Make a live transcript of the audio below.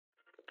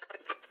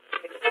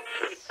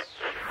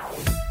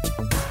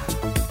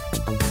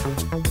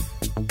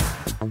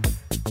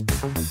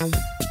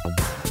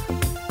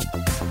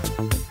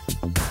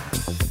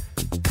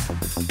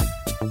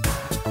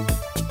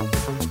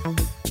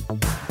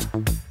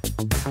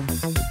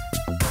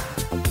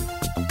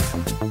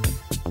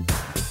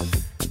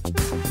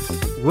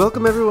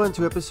Welcome everyone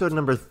to episode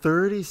number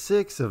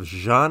 36 of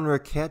Genre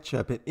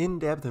Catch-Up, an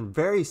in-depth and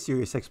very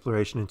serious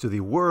exploration into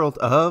the world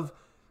of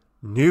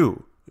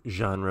new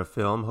genre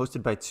film,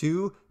 hosted by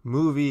two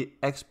movie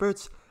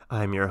experts.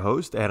 I'm your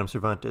host, Adam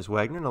Cervantes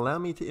Wagner, and allow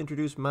me to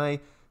introduce my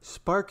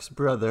Sparks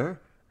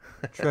brother,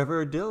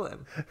 Trevor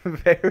Dillon.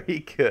 Very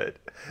good.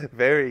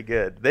 Very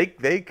good.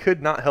 They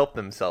could not help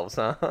themselves,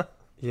 huh?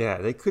 Yeah,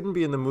 they couldn't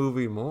be in the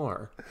movie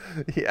more.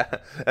 Yeah,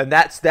 and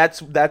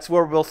that's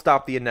where we'll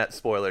stop the Annette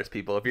spoilers,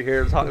 people. If you're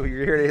here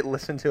to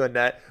listen to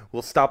Annette,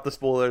 we'll stop the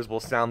spoilers. We'll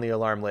sound the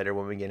alarm later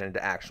when we get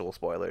into actual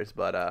spoilers.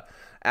 But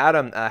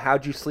Adam,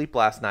 how'd you sleep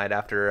last night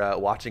after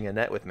watching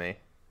Annette with me?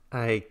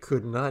 I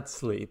could not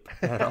sleep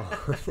at all.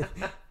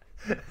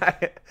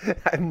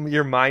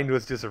 Your mind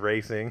was just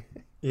racing.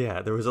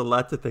 Yeah, there was a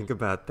lot to think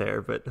about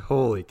there, but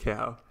holy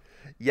cow.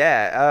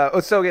 Yeah.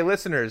 Okay,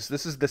 listeners,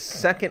 this is the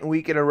second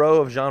week in a row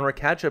of Genre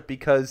Catch-Up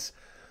because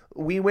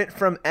we went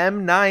from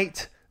M.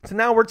 Night to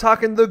now we're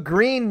talking The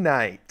Green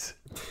Knight.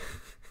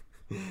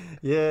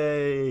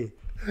 Yay.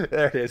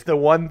 There it is. The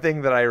one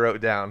thing that I wrote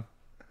down.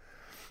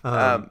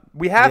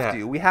 We have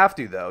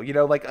to, though. You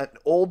know, like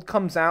Old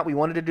comes out. We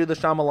wanted to do the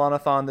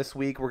Shyamalan-a-thon this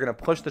week. We're going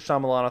to push the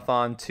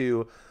Shyamalan-a-thon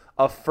to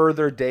a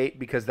further date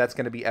because that's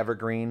going to be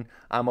evergreen.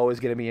 I'm always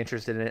going to be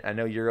interested in it. I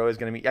know you're always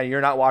going to be.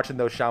 You're not watching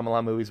those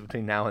Shyamalan movies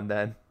between now and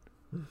then.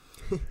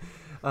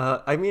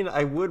 I mean,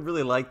 I would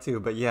really like to,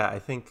 but yeah, I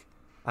think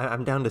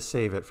I'm down to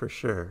save it for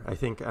sure. I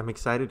think I'm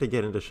excited to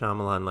get into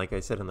Shyamalan, like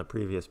I said in the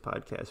previous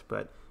podcast,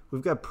 but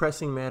we've got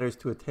pressing matters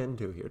to attend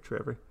to here,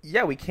 Trevor.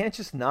 Yeah, we can't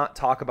just not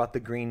talk about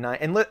The Green Knight.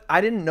 And I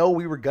didn't know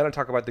we were going to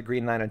talk about The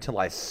Green Knight until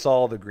I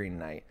saw The Green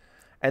Knight.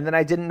 And then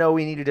I didn't know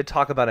we needed to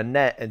talk about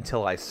Annette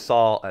until I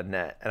saw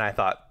Annette. And I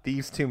thought,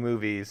 these two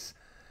movies,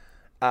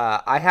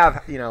 I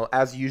have,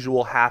 as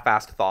usual,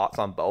 half-assed thoughts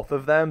on both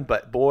of them.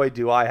 But boy,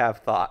 do I have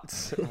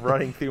thoughts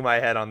running through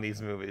my head on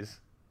these movies.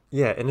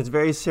 Yeah, and it's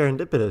very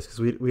serendipitous because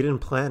we didn't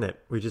plan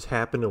it. We just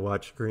happened to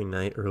watch Green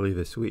Knight early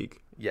this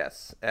week.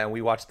 Yes, and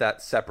we watched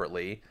that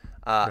separately.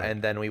 Right.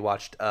 And then we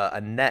watched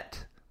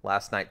Annette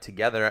last night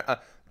together.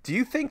 Do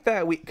you think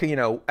that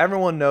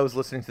everyone knows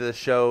listening to this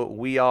show,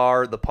 we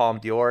are the Palme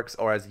d'Orcs,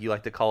 or as you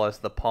like to call us,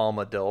 the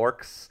Palma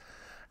d'Orcs.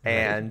 Right.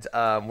 And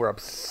we're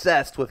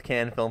obsessed with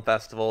Cannes Film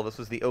Festival. This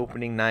was the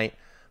opening night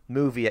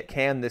movie at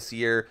Cannes this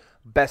year.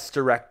 Best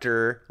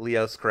director,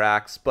 Leos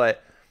Carax.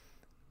 But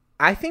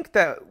I think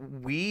that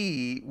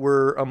we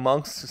were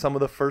amongst some of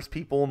the first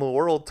people in the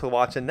world to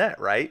watch Annette,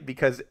 right?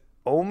 Because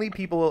only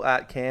people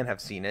at Cannes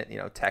have seen it,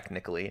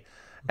 technically.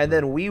 And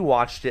then we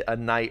watched it a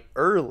night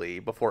early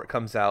before it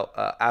comes out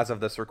as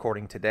of this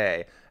recording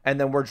today. And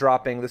then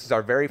this is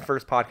our very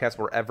first podcast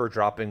we're ever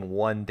dropping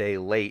one day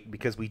late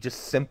because we just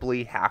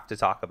simply have to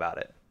talk about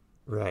it.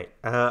 Right.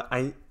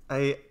 I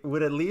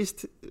would at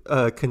least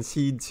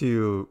concede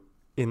to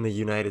in the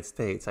United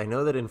States. I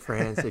know that in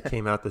France it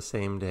came out the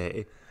same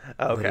day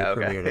that it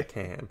premiered at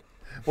Cannes.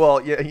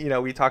 Well,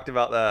 we talked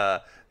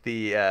about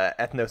the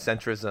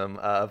ethnocentrism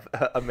of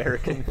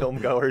American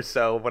filmgoers.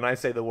 So when I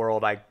say the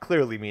world, I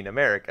clearly mean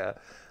America.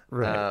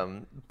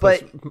 Right.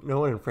 But no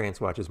one in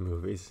France watches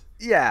movies.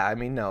 Yeah, I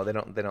mean, no, they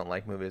don't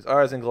like movies.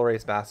 Or as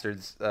Inglourious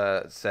Bastards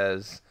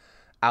says,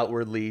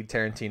 outwardly,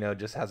 Tarantino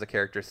just has a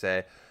character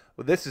say,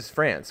 "Well, this is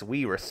France.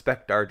 We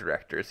respect our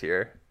directors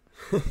here."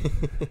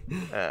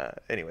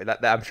 Anyway,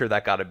 that I'm sure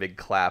that got a big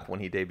clap when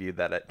he debuted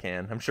that at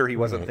Cannes. I'm sure he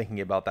wasn't thinking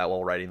about that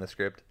while writing the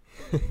script.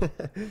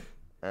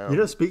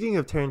 Speaking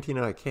of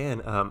Tarantino at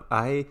Cannes,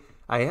 I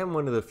am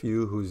one of the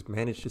few who's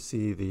managed to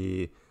see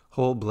the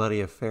whole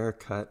Bloody Affair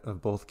cut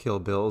of both Kill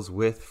Bills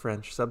with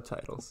French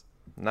subtitles.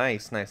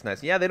 Nice.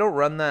 Yeah, they don't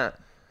run that.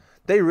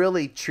 They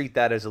really treat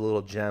that as a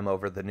little gem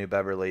over the New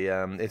Beverly.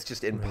 It's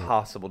just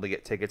impossible to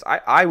get tickets.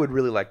 I would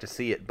really like to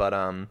see it, but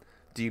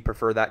do you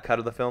prefer that cut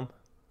of the film?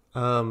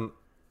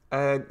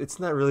 It's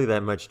not really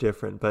that much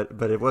different,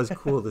 but it was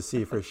cool to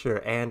see for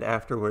sure. And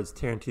afterwards,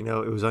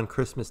 Tarantino, it was on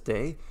Christmas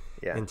Day.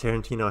 Yeah. And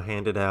Tarantino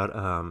handed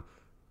out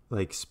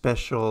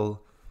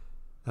special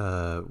what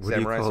Samurai do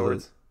you call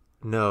swords? it?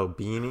 No,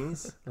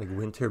 beanies, like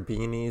winter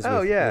beanies.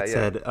 That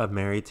said "A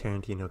Merry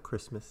Tarantino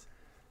Christmas."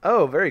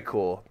 Oh, very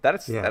cool. That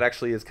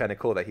actually is kind of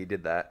cool that he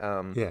did that.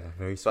 Yeah,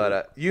 very sweet.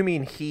 But you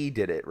mean he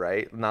did it,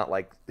 right? Not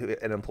like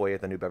an employee at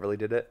the New Beverly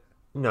did it?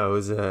 No, it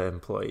was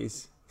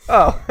employees.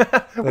 Oh,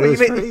 well, it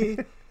was free.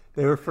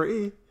 They were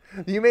free.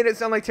 You made it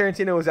sound like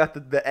Tarantino was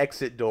at the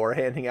exit door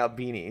handing out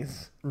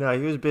beanies. No,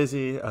 he was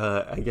busy,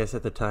 I guess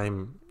at the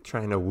time,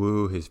 trying to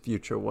woo his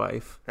future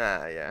wife.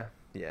 Yeah.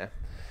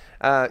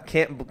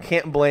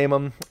 Can't blame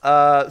him.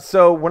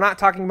 So we're not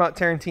talking about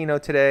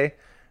Tarantino today.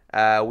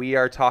 We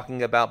are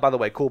talking about, by the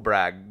way, cool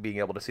brag, being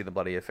able to see the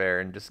Bloody Affair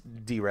and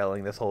just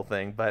derailing this whole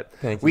thing. But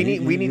thank you.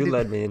 You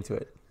led me into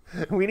it.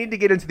 We need to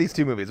get into these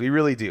two movies. We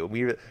really do.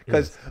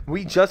 Because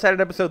we just had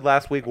an episode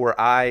last week where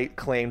I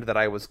claimed that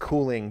I was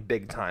cooling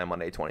big time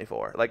on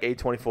A24. Like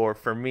A24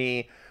 for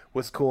me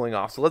was cooling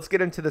off. So let's get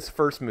into this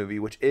first movie,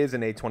 which is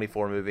an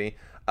A24 movie.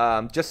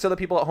 Just so the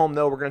people at home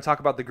know, we're going to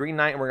talk about The Green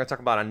Knight and we're going to talk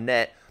about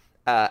Annette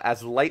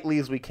as lightly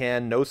as we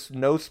can. No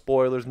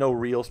spoilers, no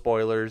real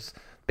spoilers.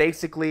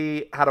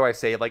 basically, how do I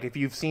say it? Like, if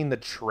you've seen the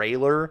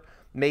trailer,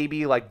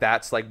 maybe like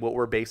that's like what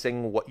we're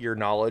basing what your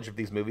knowledge of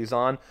these movies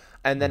on.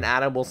 And then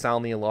Adam will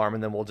sound the alarm,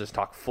 and then we'll just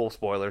talk full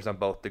spoilers on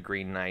both The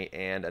Green Knight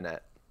and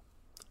Annette.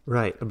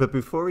 Right. But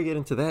before we get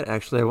into that,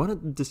 actually, I want to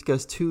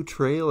discuss 2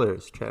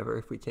 trailers, Trevor,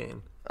 if we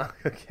can.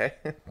 Okay,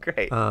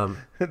 great.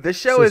 This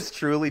show is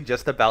truly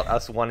just about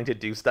us wanting to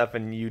do stuff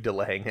and you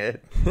delaying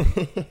it.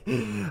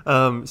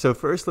 So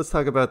first, let's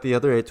talk about the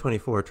other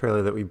A24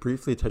 trailer that we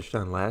briefly touched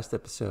on last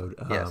episode.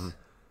 Yes.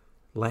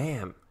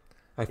 Lamb.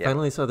 I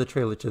finally saw the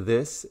trailer to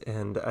this,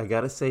 and I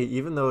gotta say,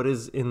 even though it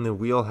is in the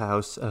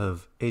wheelhouse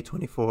of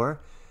A24,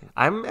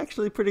 I'm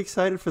actually pretty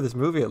excited for this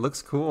movie. It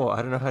looks cool.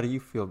 I don't know, how do you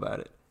feel about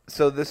it?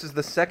 So this is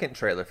the second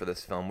trailer for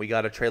this film. We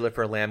got a trailer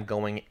for Lamb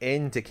going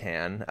into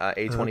Cannes.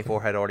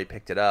 A24 had already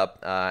picked it up.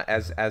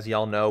 As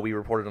y'all know, we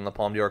reported on the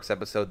Palm Yorks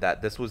episode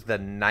that this was the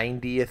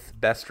 90th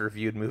best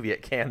reviewed movie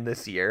at Cannes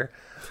this year,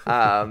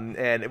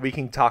 and we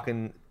can talk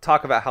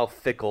about how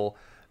fickle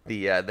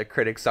the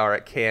critics are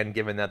at Cannes,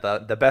 given that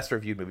the best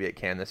reviewed movie at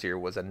Cannes this year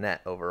was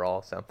Annette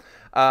overall. So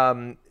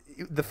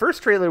the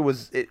first trailer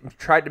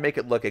tried to make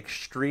it look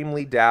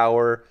extremely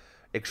dour,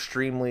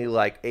 extremely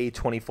like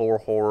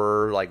A24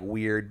 horror, like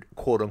weird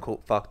quote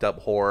unquote fucked up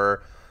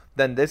horror.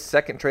 Then this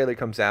second trailer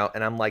comes out,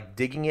 and I'm like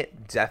digging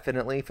it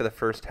definitely for the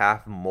first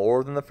half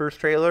more than the first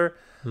trailer.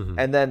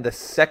 And then the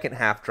second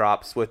half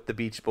drops with the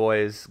Beach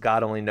Boys'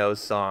 God Only Knows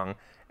song,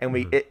 and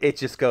it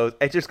just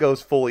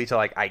goes fully to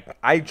like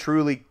I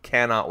truly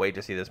cannot wait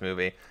to see this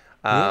movie.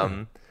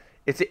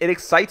 It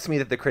excites me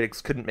that the critics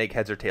couldn't make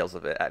heads or tails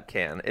of it at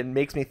Cannes. It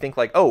makes me think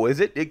like, oh,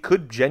 it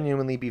could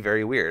genuinely be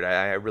very weird.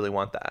 I really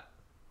want that.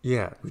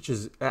 Yeah, which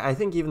is, I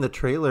think even the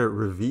trailer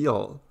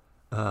reveal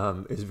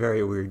is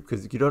very weird,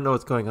 because you don't know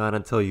what's going on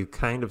until you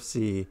kind of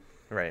see,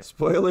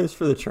 spoilers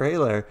for the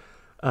trailer,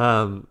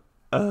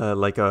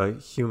 like a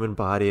human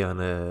body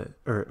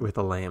with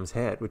a lamb's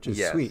head, which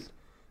is sweet.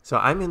 So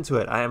I'm into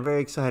it. I am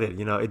very excited.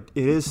 You know, it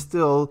is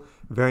still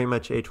very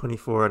much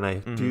A24, and I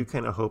do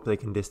kind of hope they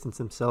can distance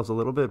themselves a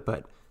little bit,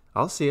 but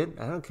I'll see it.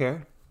 I don't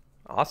care.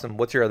 Awesome.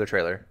 What's your other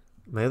trailer?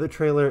 My other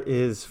trailer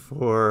is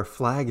for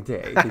Flag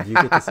Day. Did you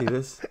get to see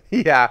this?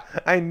 Yeah,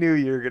 I knew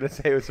you were going to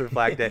say it was for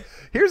Flag Day.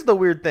 Here's the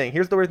weird thing.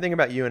 Here's the weird thing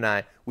about you and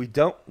I. We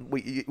don't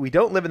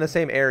live in the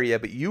same area,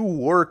 but you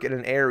work in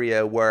an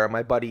area where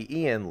my buddy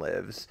Ian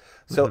lives.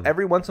 So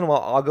every once in a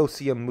while, I'll go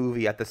see a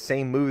movie at the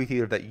same movie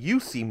theater that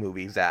you see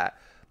movies at.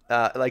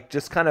 Like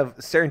just kind of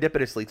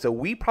serendipitously. So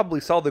we probably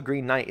saw The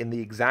Green Knight in the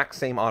exact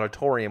same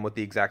auditorium with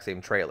the exact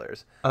same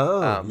trailers.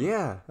 Oh,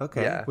 yeah.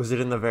 Okay. Yeah. Was it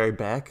in the very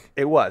back?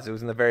 It was. It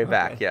was in the very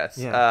back, yes.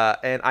 Yeah.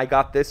 And I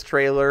got this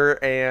trailer,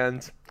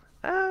 and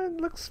it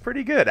looks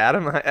pretty good,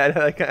 Adam.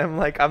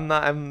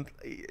 I'm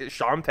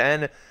Sean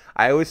Penn.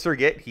 I always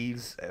forget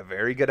he's a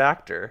very good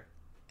actor.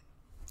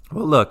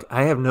 Well, look,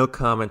 I have no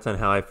comments on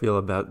how I feel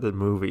about the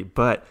movie,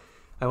 but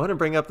I want to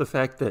bring up the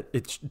fact that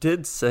it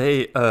did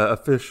say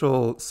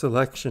official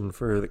selection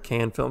for the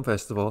Cannes Film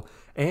Festival,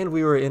 and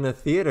we were in a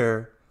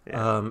theater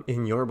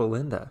in Yorba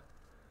Linda.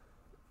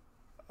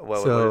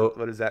 What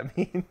does that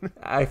mean?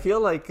 I feel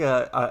like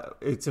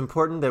it's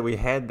important that we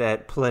had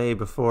that play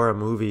before a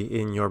movie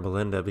in Yorba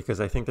Linda, because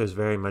I think there's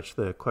very much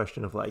the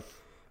question of like,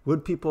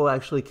 would people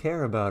actually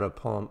care about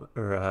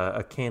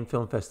a Cannes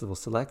Film Festival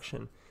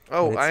selection?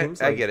 Oh,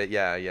 I get it.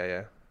 Yeah.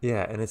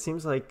 Yeah, and it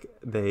seems like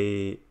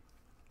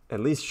at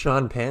least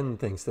Sean Penn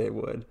thinks they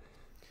would.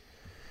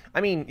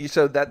 I mean,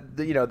 so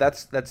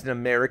that's an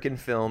American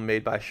film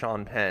made by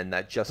Sean Penn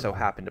that just so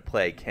happened to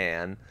play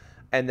Cannes.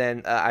 And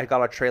then I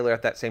got a trailer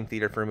at that same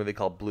theater for a movie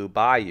called Blue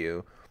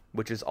Bayou,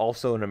 which is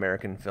also an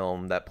American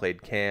film that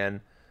played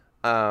Cannes.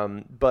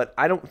 But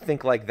I don't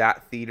think like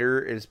that theater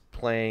is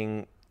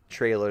playing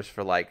trailers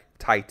for like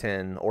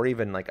Titan or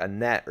even like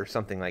Annette or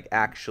something like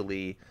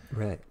actually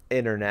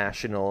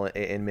international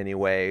in many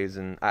ways.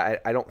 And I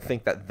don't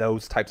think that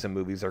those types of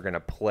movies are going to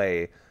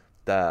play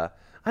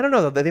I don't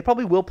know. They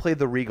probably will play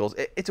the Regals.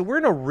 We're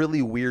in a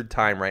really weird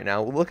time right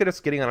now. Look at us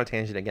getting on a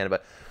tangent again,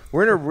 but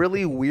we're in a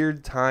really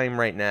weird time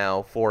right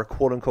now for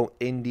quote unquote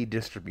indie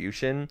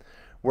distribution,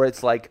 where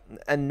it's like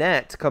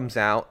Annette comes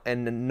out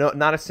and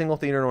not a single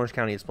theater in Orange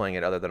County is playing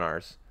it other than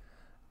ours.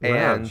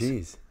 Wow,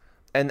 jeez.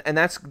 And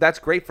that's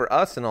great for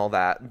us and all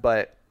that,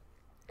 but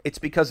it's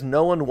because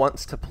no one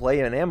wants to play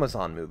an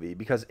Amazon movie,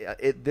 because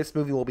this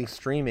movie will be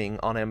streaming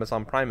on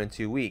Amazon Prime in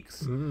 2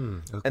 weeks.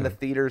 Okay. And the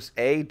theaters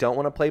A don't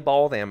want to play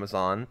ball with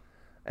Amazon,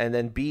 and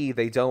then B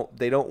they don't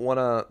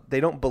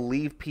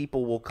believe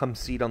people will come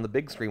see it on the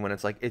big screen when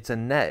it's like it's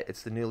Annette,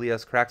 it's the new Leo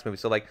S. Carax movie.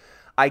 So like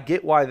I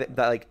get why that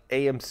like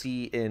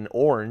AMC in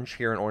Orange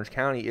here in Orange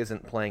County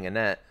isn't playing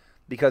Annette,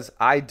 because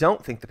I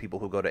don't think the people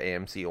who go to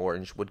AMC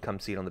Orange would come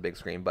see it on the big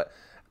screen, but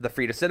the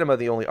Frida Cinema,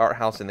 the only art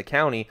house in the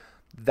county,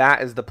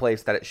 that is the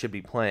place that it should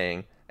be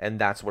playing, and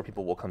that's where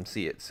people will come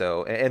see it.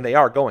 So, and they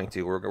are going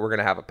to. We're going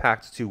to have a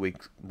packed 2-week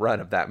run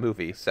of that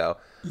movie. So,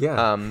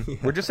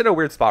 we're just in a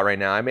weird spot right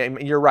now. I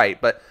mean, you're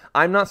right, but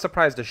I'm not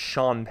surprised a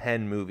Sean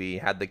Penn movie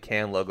had the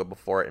Cannes logo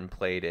before it and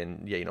played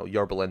in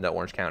Yorba Linda,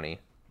 Orange County.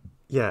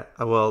 Yeah,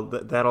 well,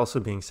 that also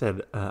being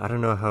said, I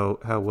don't know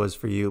how it was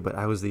for you, but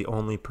I was the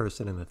only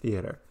person in the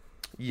theater.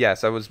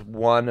 Yes, I was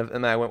one of,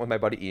 and I went with my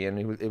buddy Ian.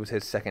 It was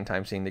his second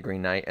time seeing The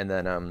Green Knight, and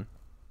then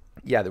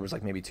yeah, there was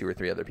like maybe two or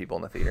three other people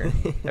in the theater,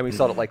 and we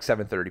saw it at like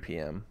 7:30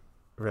 p.m.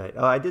 Right.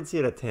 Oh, I did see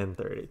it at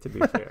 10:30. To be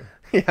fair.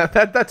 Yeah,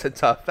 that's a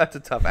tough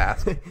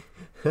ask.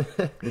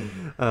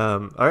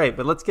 All right,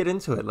 but let's get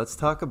into it. Let's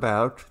talk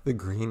about The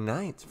Green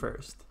Knight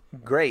first.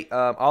 Great.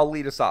 I'll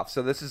lead us off.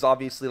 So this is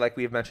obviously, like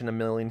we've mentioned a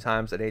million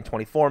times, an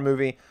A24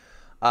 movie.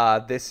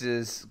 This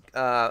is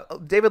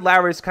David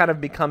Lowery's kind of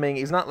becoming.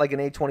 He's not like an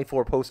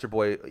A24 poster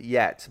boy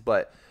yet,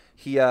 but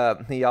he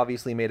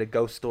obviously made a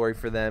ghost story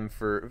for them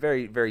for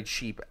very, very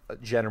cheap.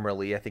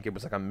 Generally, I think it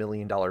was like $1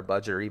 million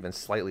budget, or even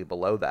slightly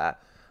below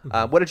that.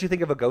 What did you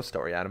think of A Ghost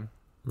Story, Adam?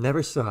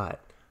 Never saw it.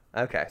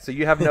 Okay, so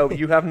you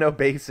have no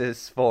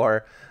basis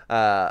for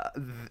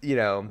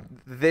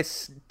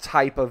this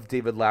type of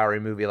David Lowery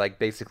movie, like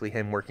basically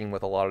him working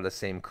with a lot of the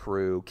same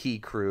key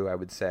crew, I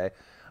would say.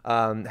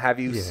 Have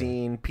you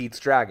seen Pete's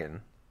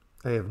Dragon?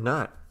 I have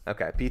not.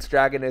 Okay, Pete's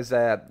Dragon is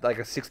like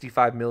a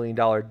 $65 million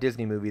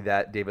Disney movie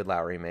that David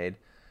Lowery made.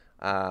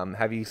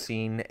 Have you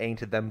seen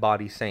Ain't Them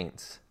Body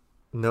Saints?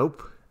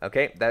 Nope.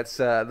 Okay, that's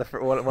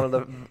one of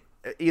the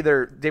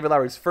either David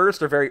Lowery's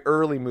first or very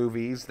early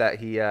movies that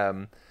he.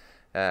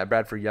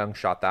 Bradford Young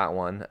shot that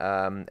one,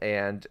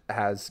 and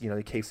has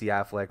Casey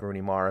Affleck,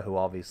 Rooney Mara, who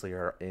obviously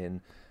are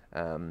in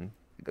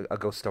A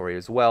Ghost Story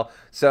as well.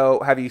 So,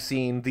 have you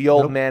seen The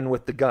Old Man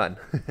with the Gun?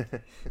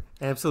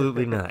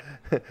 Absolutely not.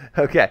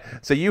 Okay,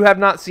 so you have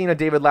not seen a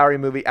David Lowery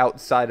movie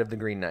outside of The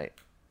Green Knight.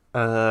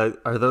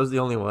 Are those the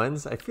only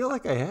ones? I feel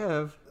like I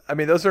have. I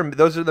mean, those are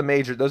the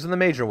major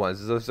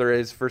ones. Those are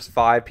his first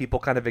five. People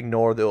kind of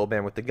ignore The Old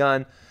Man with the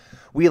Gun.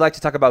 We like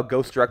to talk about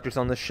ghost directors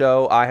on the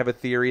show. I have a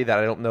theory that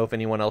I don't know if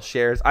anyone else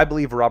shares. I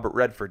believe Robert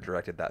Redford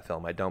directed that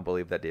film. I don't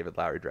believe that David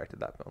Lowery directed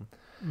that film.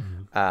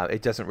 Mm-hmm.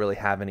 It doesn't really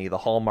have any of the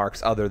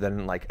hallmarks other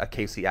than like a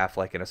Casey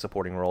Affleck in a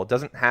supporting role. It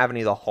doesn't have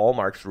any of the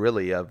hallmarks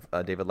really of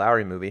a David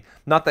Lowery movie.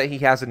 Not that he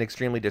has an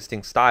extremely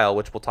distinct style,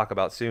 which we'll talk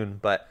about soon,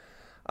 but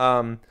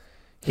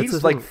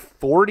he's like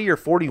 40 or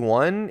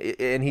 41,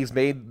 and he's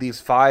made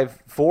these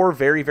four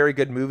very, very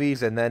good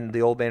movies, and then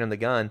The Old Man and the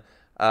Gun.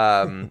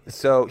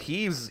 So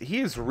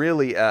he's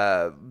really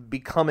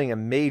becoming a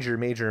major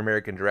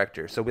American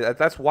director. So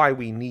that's why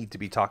we need to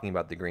be talking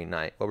about The Green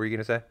Knight. What were you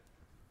gonna say?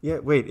 Yeah,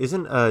 wait,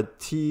 isn't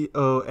TOMAG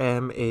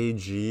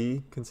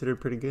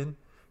considered pretty good?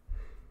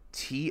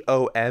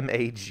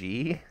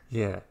 TOMAG?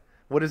 Yeah.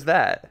 What is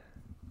that?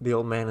 The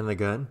Old Man and the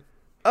Gun.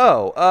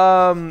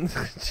 Oh,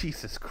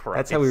 Jesus Christ.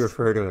 That's how we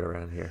refer to it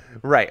around here.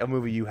 Right, a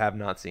movie you have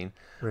not seen.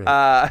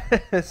 Right.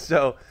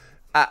 So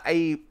how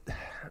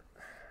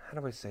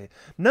do I say it?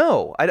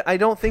 No, I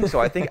don't think so.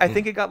 I think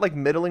it got like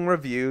middling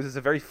reviews. It's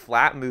a very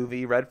flat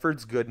movie.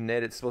 Redford's good in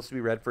it. It's supposed to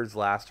be Redford's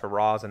last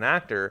hurrah as an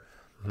actor,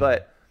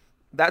 but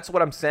that's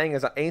what I'm saying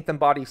is Ain't Them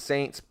Body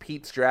Saints,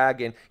 Pete's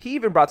Dragon. He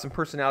even brought some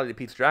personality to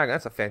Pete's Dragon.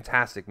 That's a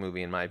fantastic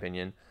movie in my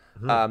opinion.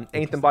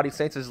 Ain't Them Body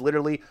Saints is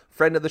literally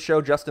friend of the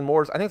show Justin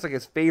Moore's. I think it's like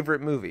his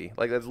favorite movie.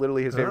 Like that's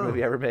literally his favorite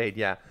movie ever made.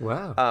 Yeah.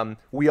 Wow.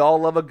 We all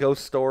love A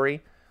Ghost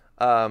Story.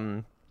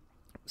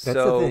 That's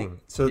the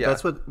thing. So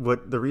that's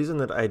what the reason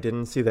that I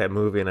didn't see that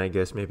movie and I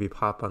guess maybe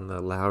pop on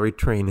the Lowery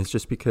train is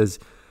just because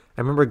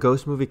I remember a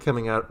ghost movie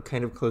coming out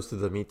kind of close to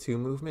the Me Too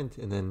movement,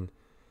 and then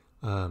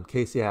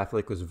Casey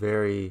Affleck was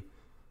very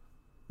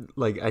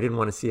like I didn't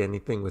want to see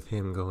anything with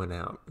him going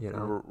out,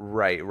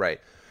 Right.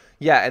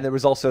 Yeah, and there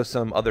was also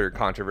some other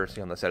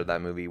controversy on the set of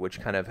that movie,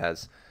 which kind of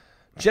has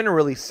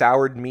generally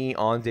soured me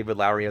on David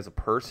Lowery as a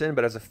person,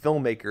 but as a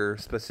filmmaker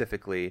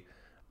specifically,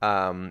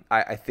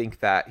 I think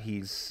that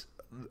he's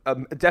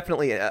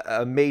definitely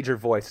a major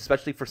voice,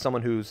 especially for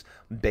someone who's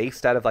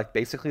based out of like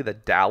basically the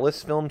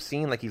Dallas film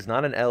scene. Like he's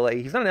not an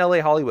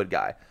LA Hollywood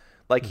guy.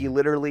 Like he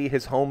literally,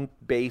 his home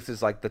base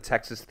is like the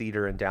Texas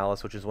Theater in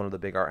Dallas, which is one of the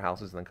big art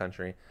houses in the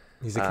country.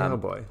 He's a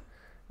cowboy.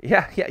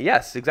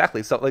 Yes,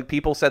 exactly. So like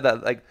people said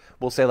that like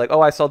we'll say like,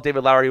 oh, I saw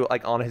David Lowery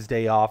like on his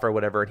day off or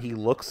whatever, and he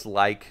looks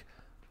like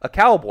a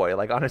cowboy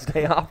like on his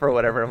day off or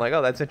whatever. I'm like,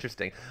 oh, that's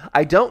interesting.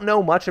 I don't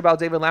know much about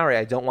David Lowery.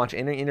 I don't watch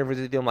any interviews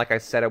with him. Like I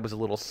said, I was a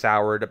little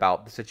soured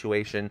about the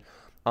situation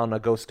on A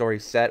Ghost Story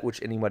set,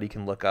 which anybody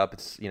can look up.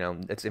 It's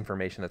it's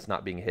information that's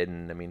not being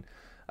hidden. I mean,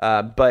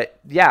 but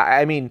yeah,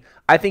 I mean,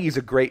 I think he's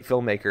a great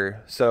filmmaker.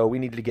 So we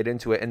need to get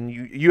into it. And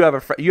you have a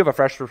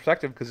fresh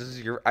perspective because this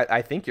is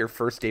I think your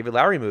first David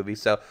Lowery movie.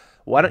 So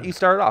why don't you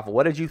start off?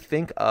 What did you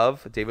think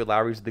of David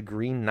Lowery's The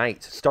Green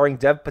Knight, starring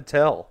Dev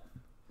Patel?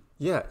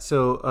 Yeah,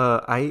 so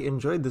I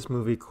enjoyed this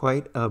movie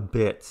quite a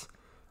bit,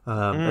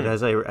 but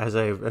as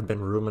I've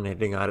been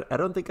ruminating on it, I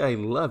don't think I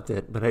loved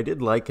it, but I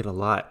did like it a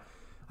lot.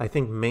 I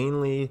think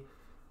mainly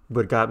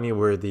what got me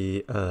were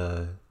the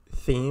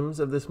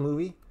themes of this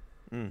movie.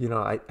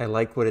 I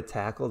liked what it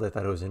tackled. I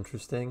thought it was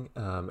interesting,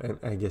 and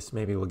I guess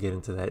maybe we'll get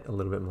into that a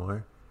little bit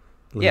more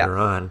later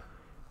on.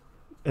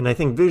 And I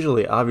think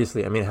visually,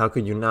 obviously, I mean, how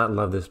could you not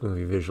love this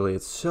movie visually?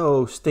 It's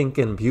so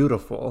stinking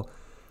beautiful.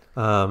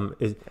 And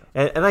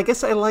I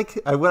guess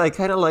what I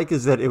kind of like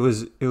is that it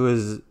was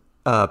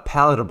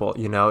palatable.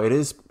 You know, it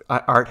is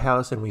art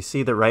house, and we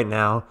see that right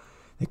now.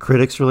 The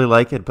critics really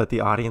like it, but the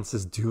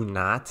audiences do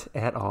not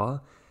at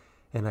all.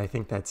 And I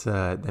think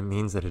that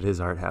means that it is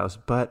art house.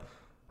 But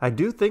I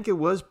do think it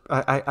was.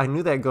 I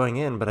knew that going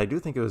in, but I do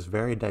think it was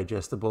very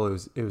digestible.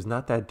 It was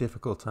not that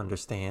difficult to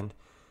understand.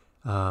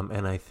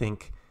 And I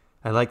think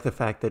I like the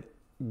fact that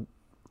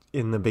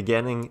in the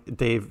beginning,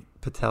 Dave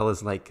Patel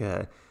is like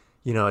a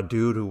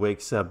dude who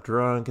wakes up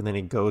drunk and then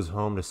he goes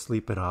home to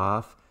sleep it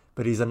off.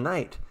 But he's a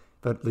knight.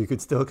 But you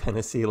could still kind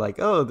of see like,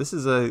 oh, this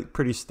is a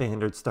pretty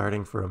standard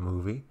starting for a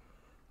movie.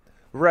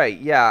 Right.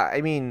 Yeah.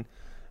 I mean,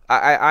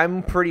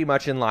 I'm pretty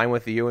much in line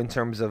with you in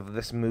terms of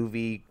this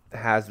movie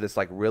has this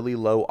like really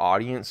low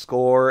audience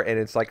score, and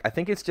it's like I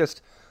think it's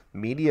just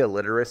media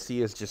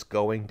literacy is just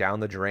going down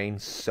the drain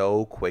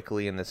so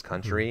quickly in this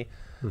country.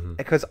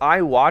 Because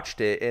I watched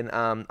it, and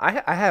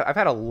I've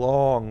had a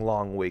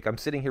long week. I'm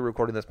sitting here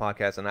recording this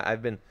podcast, and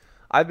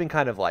I've been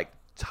kind of like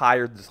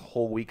tired this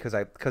whole week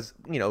because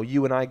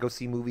you and I go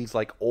see movies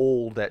like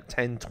Old at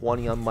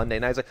 10:20 on Monday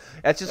nights. Like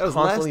that's just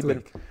constantly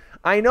been.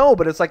 I know,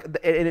 but it's like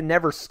it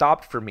never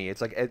stopped for me. It's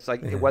like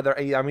whether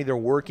I'm either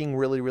working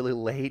really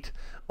late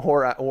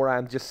or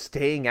I'm just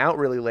staying out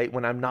really late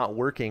when I'm not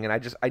working, and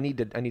I need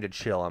to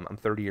chill. I'm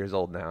 30 years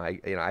old now.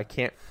 I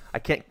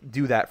can't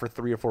do that for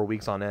 3 or 4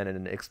 weeks on end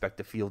and expect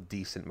to feel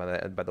decent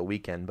by the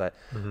weekend. But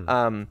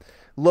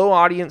low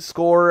audience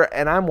score,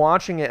 and I'm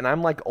watching it and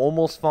I'm like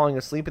almost falling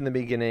asleep in the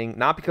beginning,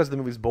 not because the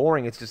movie's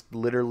boring. It's just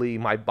literally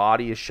my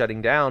body is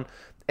shutting down.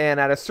 And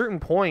at a certain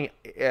point,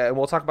 and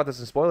we'll talk about this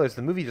in spoilers,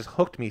 the movie just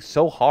hooked me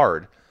so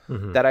hard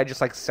that I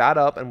just like sat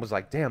up and was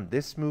like, damn,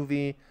 this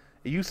movie,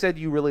 you said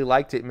you really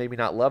liked it, maybe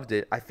not loved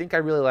it. I think I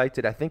really liked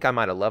it. I think I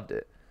might have loved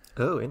it.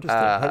 Oh,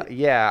 interesting.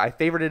 Yeah, I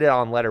favorited it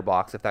on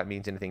Letterboxd, if that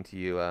means anything to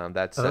you. Yeah.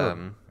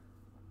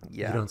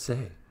 You don't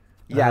say.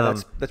 Yeah,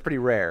 that's pretty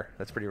rare.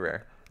 That's pretty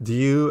rare. How do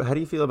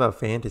you feel about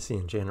fantasy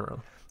in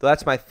general? So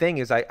that's my thing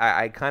is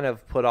I kind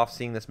of put off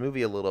seeing this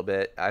movie a little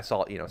bit. I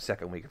saw it,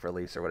 second week of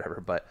release or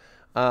whatever, but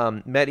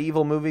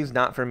medieval movies,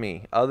 not for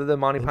me. Other than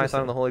Monty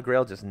Python and the Holy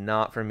Grail, just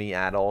not for me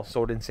at all.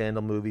 Sword and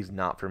Sandal movies,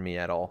 not for me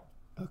at all.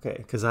 Okay,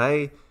 because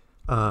I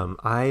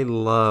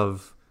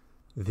love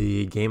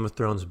the Game of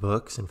Thrones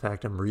books. In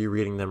fact, I'm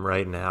rereading them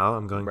right now.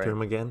 I'm going through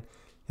them again,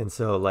 and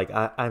so like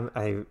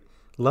I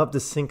love to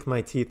sink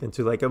my teeth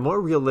into like a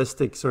more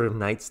realistic sort of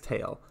Knight's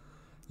Tale,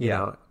 you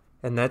know.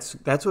 And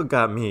that's what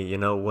got me,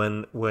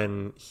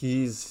 when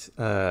he's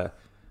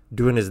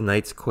doing his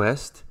knight's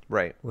quest.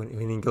 Right.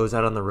 When he goes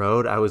out on the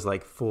road, I was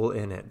like full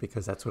in it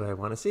because that's what I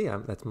want to see.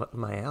 That's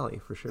my alley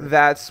for sure.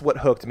 That's what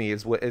hooked me.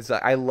 Is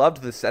I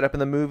loved the setup in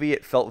the movie.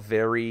 It felt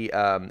very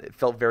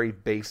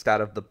based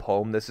out of the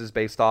poem this is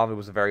based off. It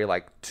was very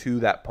like to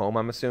that poem,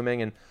 I'm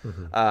assuming,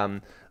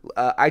 and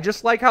I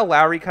just like how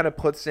Lowry kind of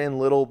puts in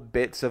little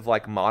bits of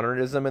like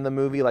modernism in the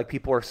movie. Like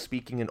people are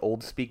speaking in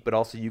old speak, but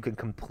also you can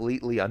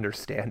completely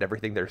understand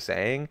everything they're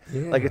saying.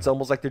 Yeah. Like it's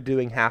almost like they're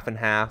doing half and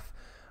half.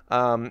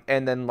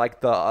 And then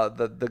like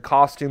the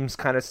costumes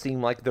kind of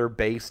seem like they're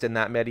based in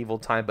that medieval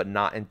time, but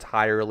not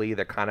entirely.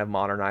 They're kind of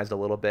modernized a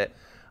little bit.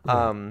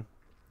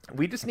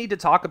 We just need to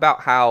talk about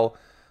how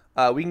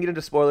we can get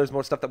into spoilers,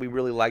 more stuff that we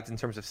really liked in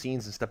terms of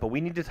scenes and stuff, but we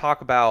need to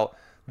talk about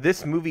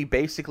this movie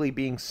basically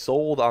being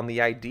sold on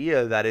the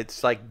idea that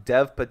it's like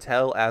Dev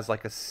Patel as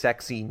like a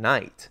sexy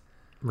knight.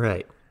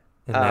 Right.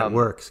 And that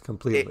works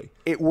completely.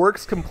 It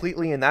works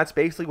completely, and that's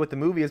basically what the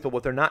movie is, but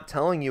what they're not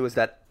telling you is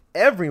that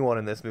everyone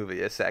in this movie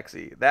is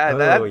sexy.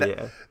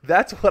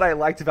 That's what I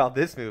liked about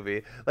this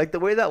movie. Like the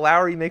way that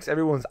Lowry makes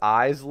everyone's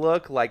eyes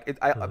look. Like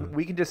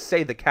we can just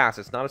say the cast.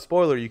 It's not a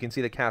spoiler. You can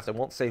see the cast. I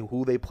won't say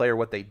who they play or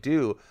what they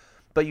do.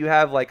 But you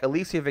have like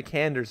Alicia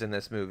Vikander's in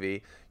this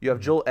movie. You have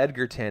Joel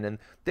Edgerton, and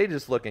they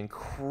just look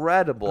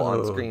incredible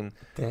on screen.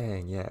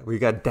 Dang, yeah. We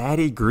got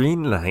Daddy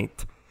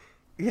Greenlight.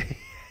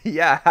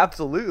 Yeah,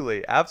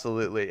 absolutely.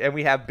 And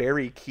we have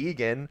Barry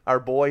Keoghan,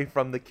 our boy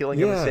from The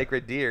Killing of a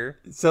Sacred Deer.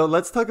 So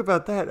let's talk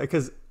about that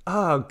because,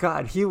 oh,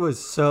 God, he was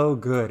so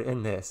good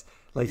in this.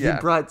 Like, he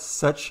brought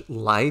such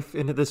life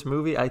into this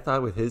movie, I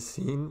thought, with his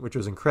scene, which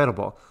was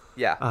incredible.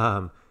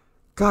 Yeah.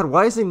 God,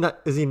 why is he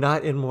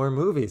not in more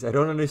movies? I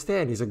don't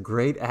understand. He's a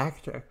great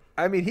actor.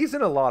 I mean, he's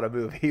in a lot of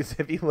movies.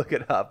 If you look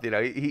it up,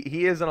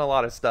 he is in a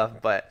lot of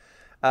stuff. But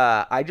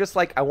I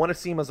want to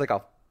see him as like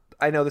a.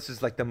 I know this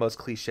is like the most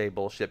cliche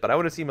bullshit, but I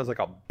want to see him as like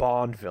a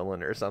Bond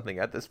villain or something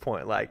at this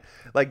point. Like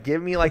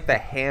give me like the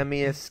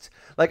hammiest.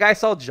 Like I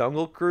saw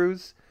Jungle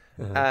Cruise,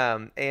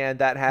 and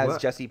that has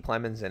Jesse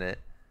Plemons in it.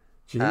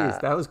 Jeez,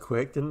 that was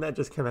quick. Didn't that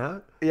just come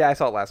out? Yeah, I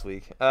saw it last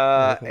week.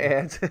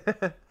 And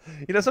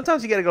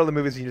sometimes you got to go to the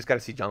movies and you just got to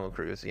see Jungle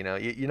Cruise.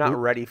 You're not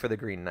ready for the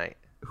Green Knight.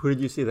 Who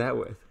did you see that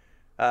with?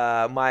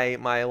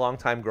 My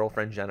longtime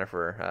girlfriend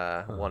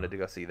Jennifer wanted to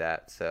go see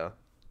that. So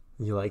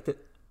you liked it?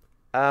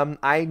 We're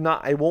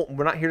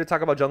not here to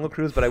talk about Jungle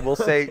Cruise, but I will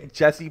say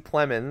Jesse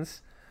Plemons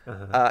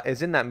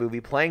is in that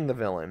movie playing the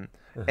villain.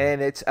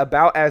 And it's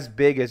about as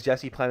big as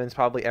Jesse Plemons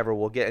probably ever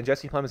will get. And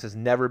Jesse Plemons has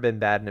never been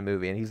bad in a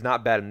movie, and he's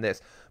not bad in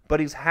this. But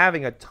he's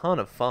having a ton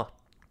of fun.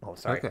 Oh,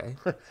 sorry. Okay.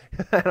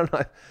 I don't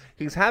know.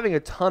 He's having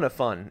a ton of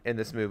fun in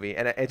this movie,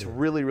 and it's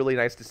really, really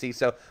nice to see.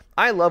 So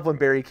I love when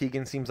Barry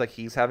Keoghan seems like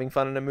he's having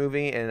fun in a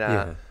movie. And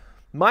Yeah.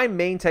 my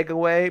main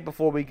takeaway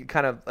before we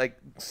kind of like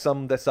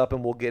sum this up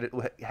and we'll get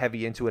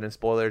heavy into it in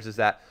spoilers is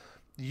that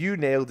you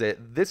nailed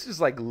it. This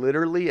is like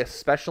literally,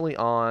 especially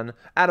on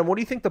Adam. What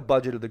do you think the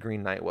budget of The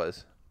Green Knight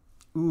was?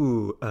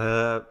 Ooh,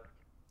 I'm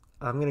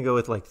gonna go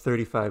with like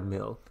 35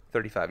 mil.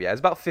 35. Yeah, it's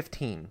about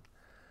 15.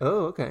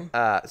 Oh, okay.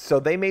 So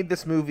they made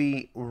this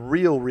movie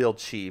real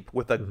cheap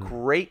with a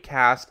great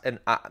cast, and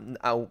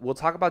we'll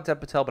talk about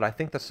Dev Patel, but I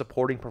think the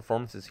supporting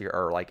performances here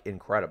are like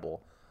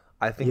incredible.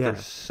 I think they're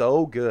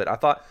so good. I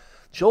thought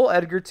Joel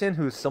Edgerton,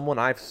 who's someone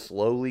I've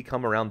slowly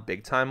come around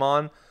big time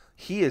on,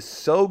 he is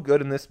so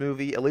good in this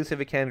movie. Alicia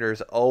Vikander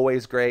is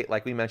always great.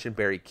 Like we mentioned,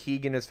 Barry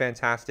Keoghan is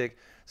fantastic.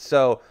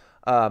 So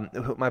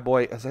my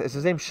boy, is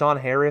his name Sean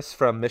Harris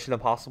from Mission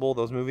Impossible,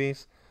 those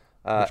movies?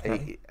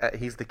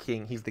 He's the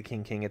king. He's the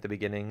king at the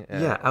beginning.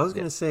 Yeah, I was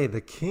gonna say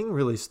the king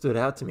really stood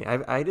out to me.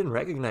 I didn't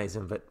recognize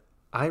him, but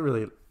I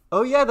really.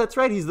 Oh yeah, that's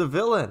right. He's the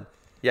villain.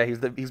 Yeah, he's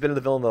been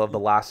the villain of the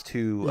last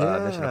two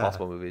Mission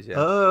Impossible movies. Yeah.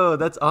 Oh,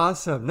 that's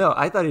awesome. No,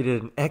 I thought he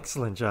did an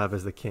excellent job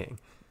as the king.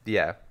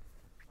 Yeah,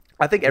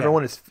 I think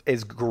everyone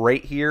is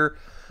great here.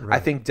 Right. I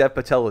think Dev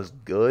Patel is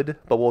good,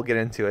 but we'll get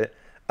into it.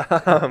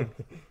 And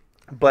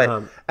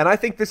I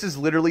think this is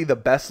literally the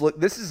best look.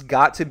 This has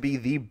got to be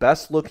the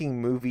best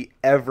looking movie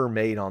ever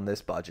made on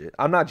this budget.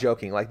 I'm not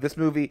joking. Like this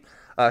movie,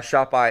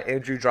 shot by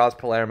Andrew Draws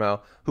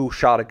Palermo, who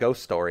shot A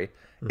Ghost Story.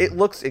 It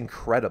looks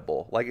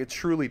incredible. Like it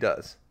truly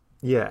does.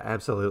 Yeah,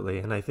 absolutely.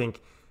 And I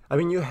think, I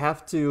mean, you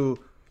have to,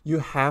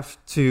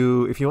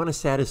 if you want to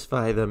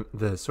satisfy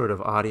the sort of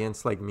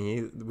audience like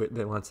me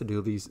that wants to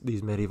do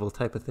these medieval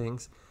type of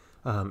things,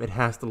 it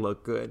has to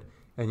look good.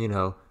 And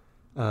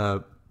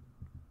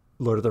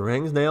Lord of the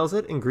Rings nails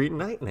it, and Green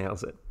Knight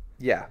nails it.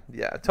 Yeah,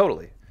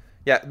 totally.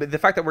 Yeah, but the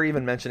fact that we're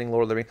even mentioning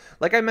Lord of the Rings,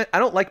 like I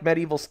don't like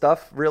medieval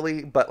stuff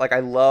really, but like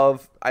I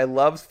love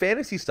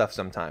fantasy stuff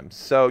sometimes.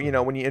 So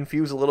when you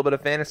infuse a little bit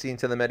of fantasy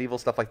into the medieval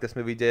stuff like this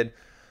movie did,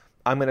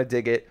 I'm gonna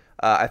dig it.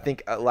 I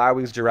think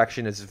Lowery's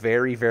direction is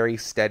very, very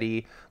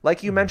steady.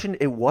 Like you mentioned,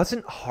 it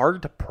wasn't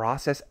hard to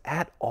process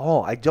at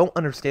all. I don't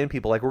understand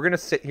people. Like we're gonna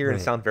sit here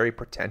and sound very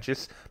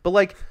pretentious, but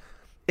like.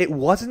 It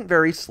wasn't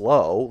very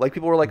slow. Like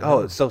people were like,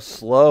 "Oh, it's so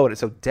slow and it's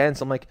so dense."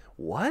 I'm like,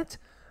 "What?"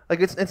 Like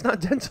it's not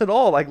dense at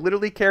all. Like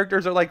literally,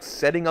 characters are like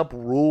setting up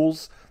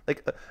rules.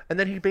 Like, and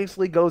then he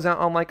basically goes out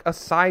on like a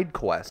side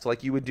quest,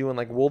 like you would do in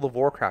like World of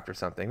Warcraft or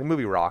something. The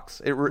movie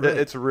rocks.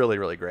 It's really,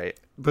 really great.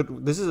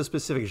 But this is a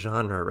specific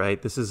genre, right?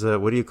 This is a,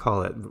 what do you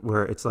call it?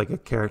 Where it's like a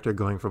character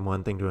going from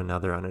one thing to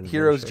another on an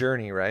hero's adventure.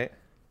 Journey, right?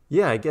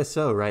 Yeah, I guess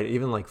so, right?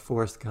 Even like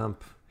Forrest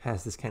Gump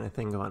has this kind of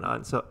thing going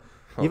on. So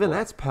even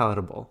that's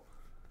palatable.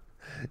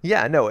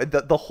 Yeah, no,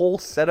 the whole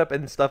setup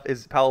and stuff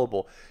is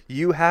palatable.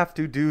 You have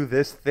to do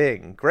this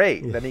thing.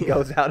 Great. Then he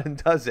goes out and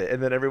does it.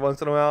 And then every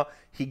once in a while,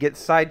 he gets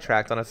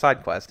sidetracked on a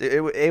side quest.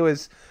 It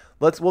was,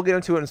 we'll get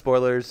into it in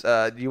spoilers.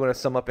 Do you want to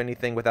sum up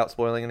anything without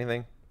spoiling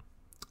anything?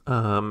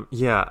 Well,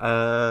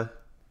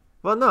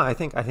 no, I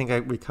think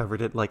we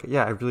covered it. Like,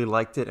 yeah, I really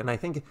liked it. And I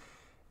think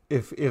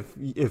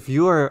if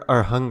you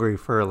are hungry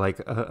for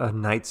like a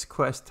knight's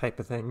quest type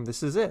of thing,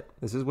 this is it.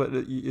 This is what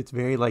it's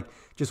very like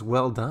just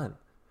well done.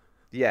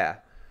 Yeah,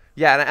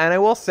 and I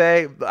will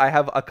say I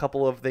have a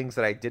couple of things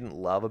that I didn't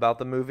love about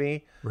the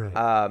movie.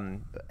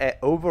 Right.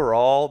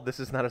 Overall, this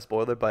is not a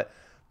spoiler, but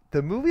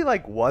the movie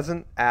like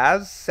wasn't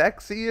as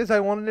sexy as I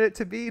wanted it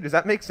to be. Does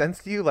that make sense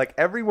to you? Like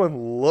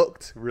everyone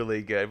looked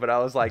really good, but I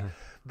was like,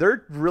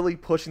 they're really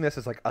pushing this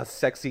as like a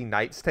sexy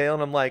Knight's Tale,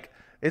 and I'm like,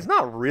 it's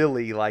not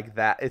really like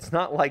that. It's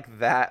not like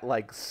that,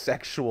 like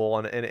sexual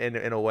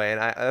in a way.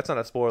 And that's not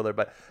a spoiler,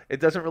 but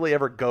it doesn't really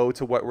ever go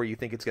to where you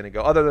think it's going to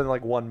go, other than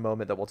like one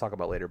moment that we'll talk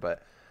about later.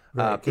 But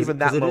even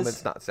that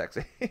moment's not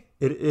sexy.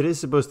 it is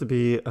supposed to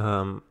be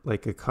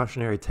like a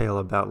cautionary tale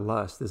about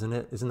lust, isn't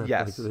it? Isn't that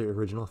like the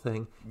original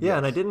thing? Yeah, yes.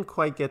 And I didn't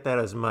quite get that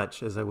as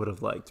much as I would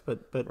have liked,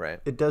 but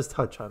it does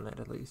touch on that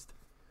at least.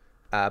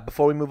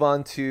 Before we move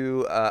on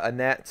to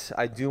Annette,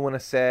 I do want to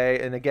say,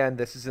 and again,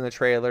 this is in the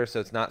trailer, so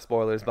it's not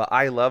spoilers, but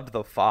I loved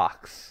the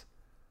fox.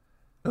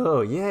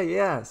 Oh,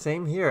 yeah.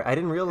 Same here. I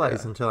didn't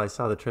realize until I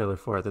saw the trailer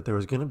for it that there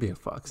was going to be a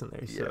fox in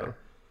there. So,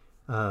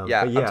 I'm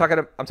talking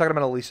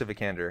about Alicia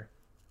Vikander.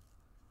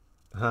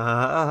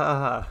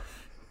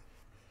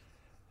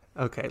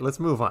 Okay, let's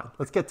move on.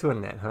 Let's get to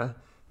Annette, huh?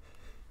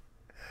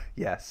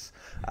 Yes.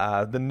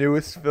 The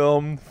newest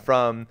film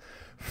from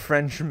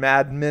French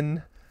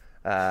madman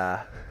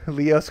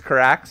Leos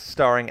Carax,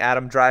 starring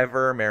Adam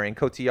Driver, Marion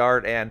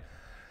Cotillard, and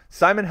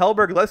Simon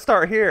Helberg. Let's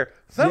start here.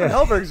 Simon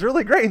Helberg's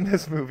really great in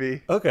this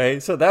movie. Okay,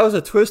 so that was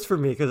a twist for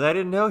me because I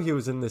didn't know he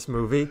was in this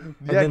movie. And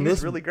then he's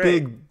this really great.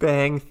 Big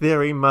Bang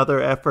Theory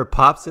mother effer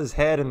pops his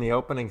head in the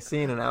opening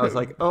scene, and I was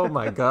like, oh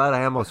my God,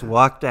 I almost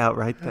walked out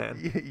right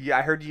then. Yeah,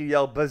 I heard you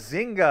yell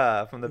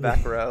Bazinga from the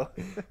back row.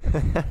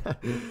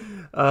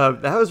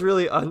 That was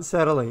really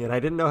unsettling, and I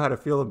didn't know how to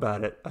feel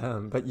about it.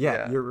 But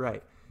you're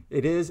right.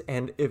 It is,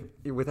 and if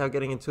without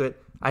getting into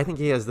it, I think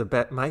he has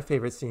my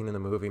favorite scene in the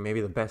movie, maybe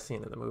the best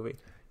scene in the movie.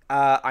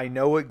 I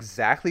know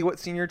exactly what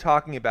scene you're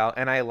talking about,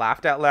 and I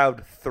laughed out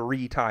loud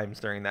 3 times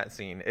during that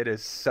scene. It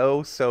is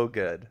so, so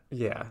good.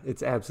 Yeah,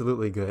 it's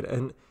absolutely good.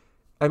 And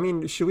I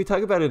mean, should we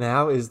talk about it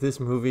now? Is this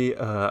movie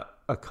a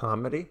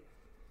comedy?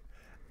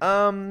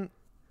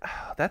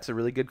 That's a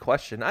really good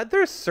question.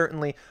 There's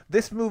certainly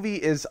this movie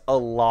is a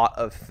lot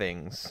of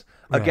things.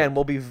 Right. Again,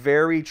 we'll be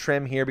very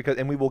trim here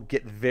and we will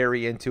get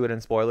very into it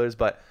in spoilers,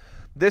 but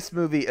this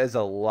movie is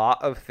a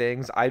lot of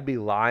things. I'd be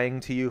lying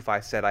to you if I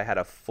said I had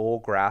a full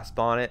grasp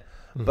on it,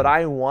 but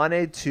I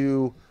wanted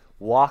to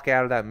walk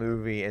out of that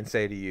movie and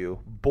say to you,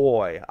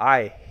 boy,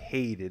 I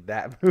hated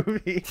that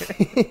movie.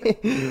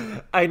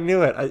 I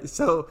knew it.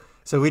 So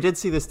we did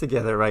see this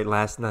together, right,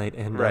 last night,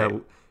 and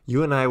Right.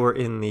 You and I were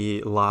in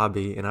the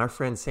lobby, and our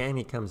friend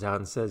Sammy comes out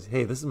and says,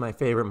 "Hey, this is my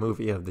favorite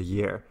movie of the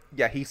year."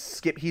 Yeah,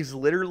 he's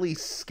literally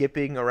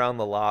skipping around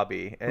the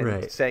lobby and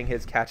Right. saying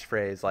his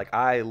catchphrase like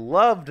 "I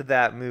loved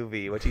that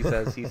movie," which he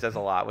says a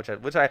lot, which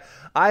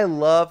I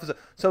love.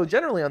 So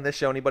generally on this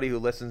show, anybody who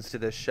listens to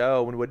this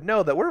show would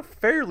know that we're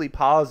fairly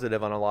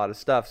positive on a lot of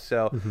stuff.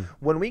 So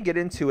when we get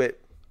into it,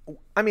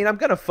 I mean, I'm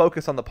going to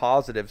focus on the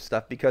positive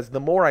stuff because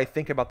the more I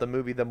think about the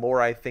movie, the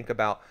more I think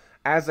about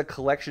as a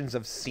collections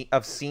of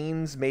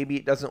scenes, maybe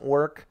it doesn't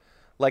work.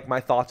 Like my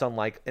thoughts on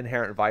like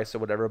Inherent Vice or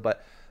whatever,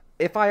 but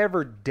if I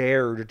ever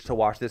dared to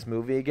watch this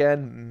movie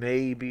again,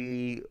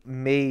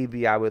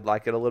 maybe I would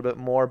like it a little bit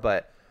more.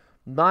 But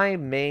my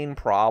main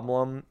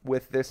problem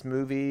with this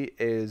movie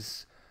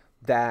is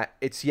that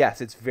it's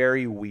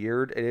very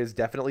weird. It is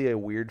definitely a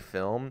weird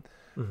film,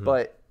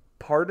 but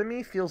part of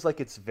me feels like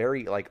it's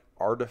very like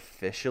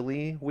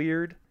artificially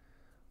weird,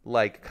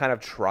 like kind of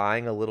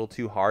trying a little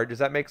too hard. Does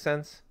that make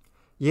sense?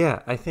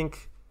 Yeah, I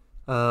think.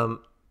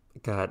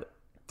 God,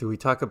 do we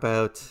talk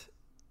about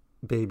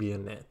Baby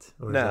Annette?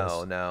 Or is No,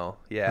 this- no.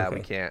 Yeah, we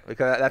Okay. can't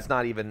because that's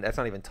not even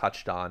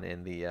touched on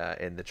in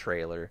the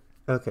trailer.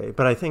 Okay,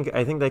 but I think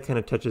that kind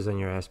of touches on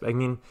your aspect. I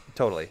mean,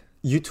 Totally.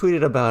 you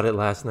tweeted about it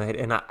last night,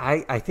 and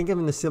I think I'm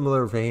in a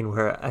similar vein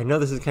where I know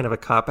this is kind of a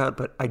cop out,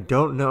 but I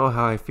don't know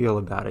how I feel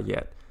about it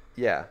yet.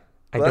 Yeah.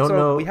 I Well, that's don't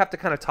what- know- We have to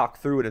kind of talk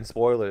through it in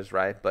spoilers,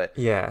 right? But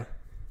Yeah.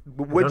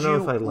 would don't know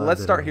you? if I love Let's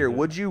it start or here. not.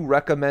 Would you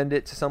recommend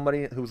it to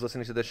somebody who's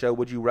listening to the show?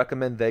 Would you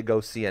recommend they go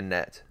see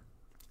Annette?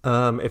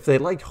 If they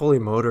liked Holy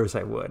Motors,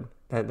 I would.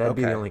 That'd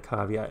be the Okay. only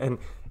caveat.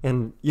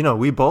 And you know,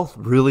 we both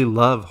really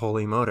love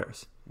Holy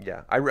Motors.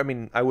 Yeah, I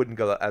mean, I wouldn't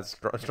go as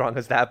strong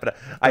as that, but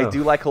I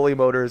do like Holy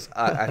Motors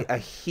a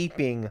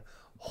heaping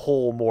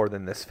whole more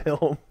than this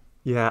film.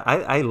 Yeah,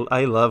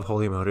 I love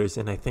Holy Motors,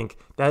 and I think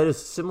that is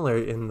similar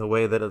in the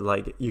way that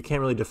like you can't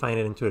really define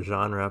it into a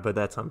genre, but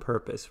that's on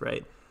purpose,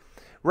 right?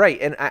 Right,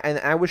 and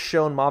I was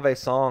shown Mave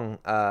Song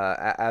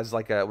as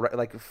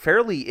like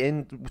fairly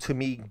into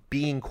me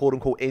being quote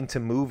unquote into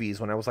movies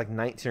when I was like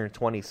 19 or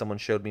 20. Someone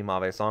showed me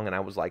Mave Song, and I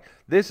was like,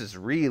 this is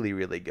really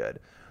really good.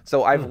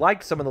 So I've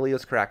liked some of the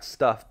Leos Carax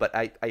stuff, but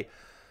I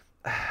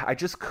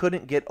just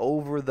couldn't get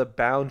over the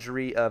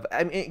boundary of.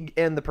 I mean,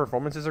 and the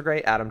performances are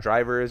great. Adam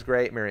Driver is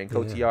great. Marion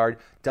Cotillard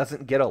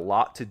doesn't get a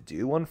lot to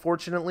do,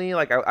 unfortunately.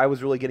 Like I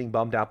was really getting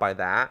bummed out by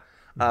that.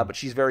 But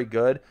she's very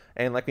good,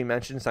 and like we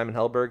mentioned, Simon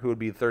Helberg, who would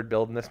be the third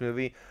build in this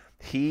movie,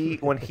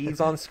 when he's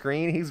on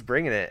screen, he's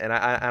bringing it, and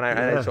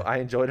I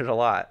enjoyed it a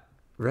lot.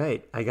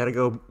 Right. I got to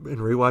go and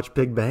rewatch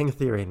Big Bang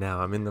Theory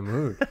now. I'm in the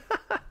mood.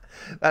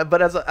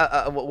 But as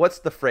what's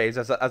the phrase?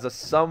 As a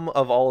sum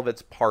of all of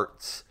its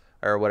parts,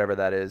 or whatever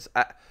that is.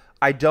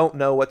 I don't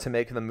know what to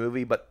make of the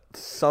movie, but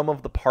some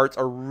of the parts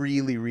are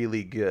really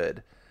really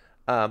good.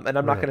 And I'm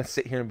not Right. going to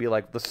sit here and be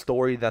like the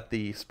story that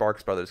the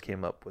Sparks brothers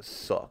came up with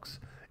sucks.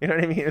 You know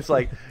what I mean? It's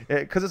like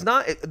because it's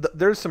not.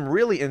 There's some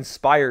really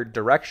inspired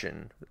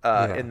direction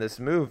in this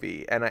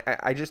movie, and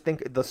I just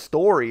think the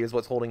story is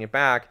what's holding it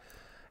back.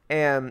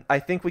 And I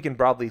think we can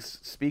broadly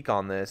speak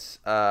on this.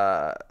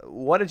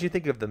 What did you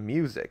think of the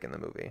music in the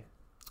movie?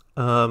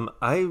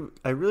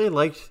 I really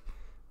liked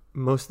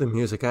most of the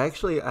music. I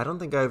don't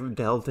think I've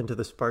delved into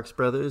the Sparks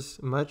Brothers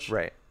much.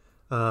 Right.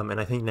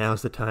 And I think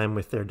now's the time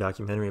with their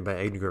documentary by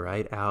Edgar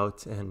Wright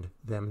out and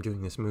them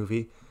doing this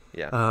movie.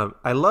 Yeah.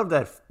 I love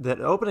that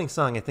opening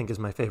song. I think is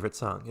my favorite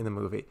song in the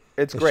movie.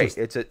 It's great.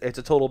 just- It's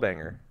a total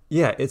banger.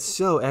 Yeah, it's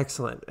so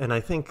excellent. And I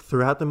think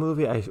throughout the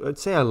movie, I would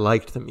say I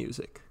liked the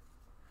music.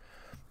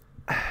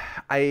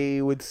 I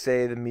would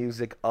say the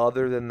music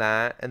other than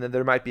that, and then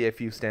there might be a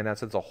few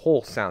standouts. It's a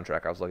whole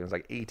soundtrack. I was looking, it's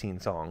like 18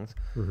 songs.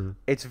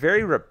 It's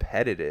very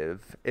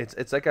repetitive.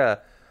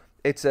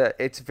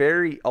 It's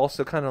very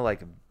also kind of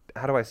like,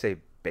 how do I say,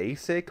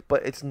 basic,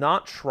 but it's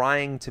not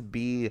trying to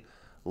be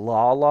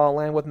La La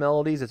Land with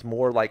melodies. It's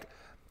more like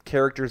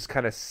characters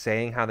kind of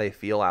saying how they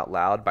feel out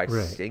loud by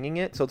Right. singing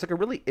it. So it's like a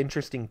really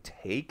interesting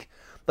take.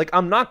 Like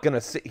I'm not going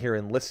to sit here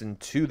and listen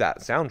to that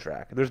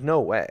soundtrack. There's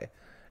no way.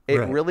 It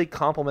Right. really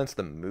complements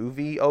the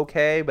movie,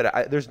 okay,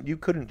 but you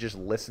couldn't just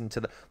listen to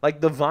the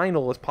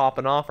vinyl is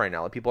popping off right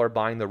now. Like people are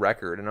buying the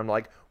record, and I'm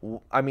like,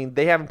 I mean,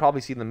 they haven't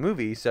probably seen the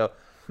movie, so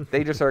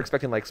they just are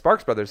expecting like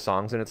Sparks Brothers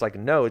songs, and it's like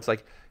no, it's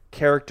like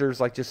characters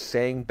like just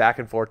saying back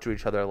and forth to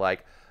each other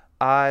like,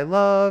 I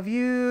love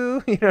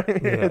you. You know what I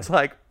mean? Yeah. It's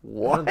like,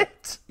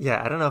 what?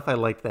 I don't know if I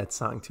liked that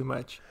song too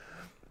much.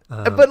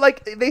 But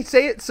like they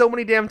say it so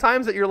many damn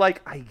times that you're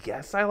like, I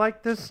guess I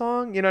like this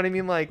song. You know what I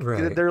mean? Like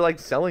Right. they're like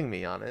selling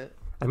me on it.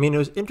 I mean, it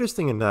was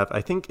interesting enough. I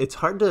think it's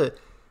hard to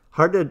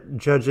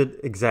judge it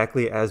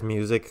exactly as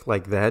music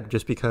like that,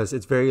 just because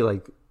it's very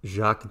like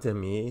Jacques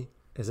Demy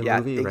as a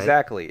movie, right?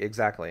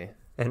 Exactly.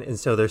 And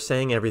so they're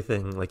saying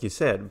everything like you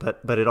said,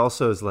 but it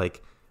also is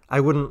like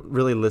I wouldn't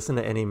really listen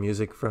to any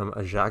music from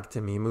a Jacques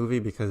Demy movie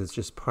because it's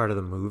just part of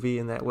the movie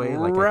in that way.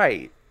 Like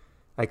Right.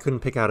 I couldn't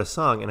pick out a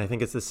song, and I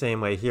think it's the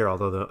same way here,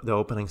 although the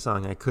opening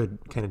song I could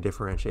kind of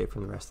differentiate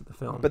from the rest of the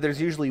film. But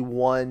there's usually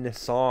one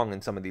song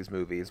in some of these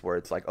movies where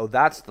it's like, oh,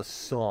 that's the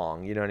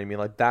song. You know what I mean?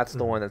 Like that's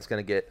the one that's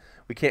gonna get.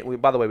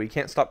 By the way, we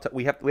can't stop.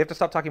 We have to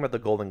stop talking about the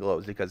Golden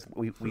Globes because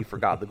we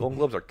forgot the Golden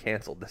Globes are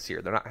canceled this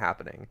year. They're not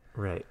happening.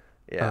 Right.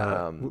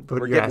 Yeah.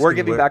 But We're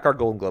giving back our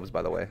Golden Globes,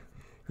 by the way.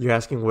 You're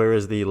asking where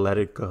is the Let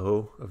It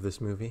Go of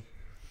this movie?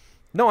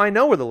 No, I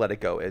know where the Let It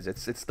Go is.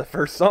 It's the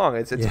first song.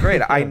 It's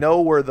great. I know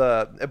where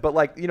but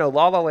like, you know,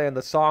 La La Land,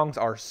 the songs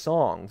are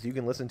songs. You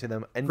can listen to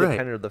them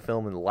independent of the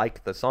film and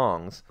like the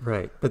songs.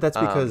 Right. But that's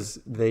because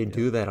they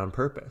do that on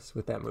purpose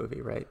with that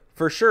movie, right?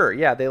 For sure.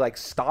 Yeah, they like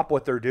stop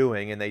what they're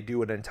doing and they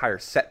do an entire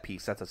set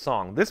piece that's a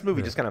song. This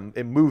movie just kind of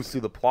it moves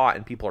through the plot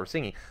and people are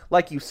singing.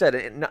 Like you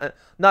said,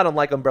 not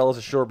unlike Umbrellas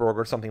of Cherbourg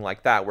or something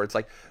like that where it's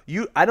like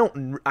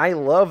I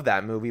love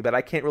that movie, but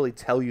I can't really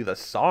tell you the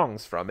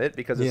songs from it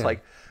because it's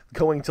like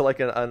going to like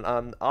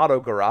an auto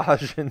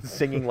garage and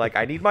singing like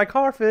I need my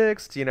car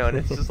fixed, you know, and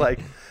it's just like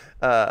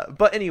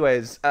but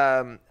anyways,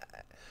 what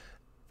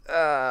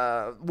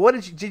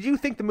did you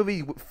think the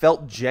movie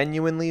felt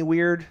genuinely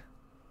weird?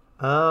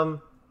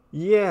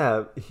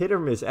 Yeah, hit or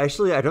miss.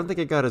 Actually, I don't think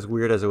it got as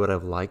weird as I would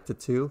have liked it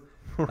to.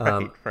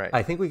 Right.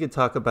 I think we could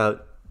talk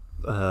about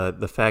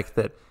the fact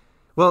that,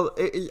 well,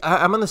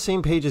 I'm on the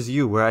same page as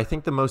you, where I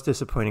think the most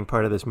disappointing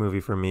part of this movie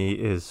for me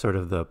is sort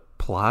of the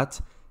plot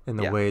and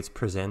the way it's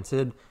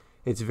presented.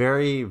 It's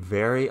very,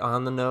 very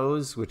on the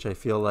nose, which I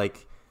feel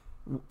like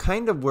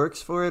kind of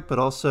works for it, but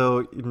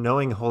also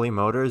knowing Holy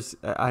Motors,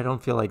 I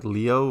don't feel like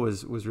Leo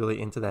was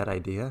really into that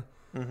idea.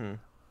 Mm-hmm.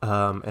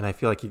 And I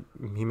feel like he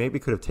maybe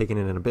could have taken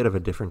it in a bit of a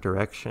different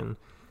direction.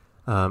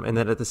 And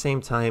then at the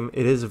same time,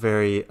 it is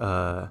very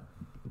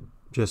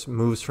just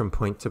moves from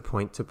point to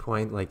point to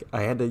point. Like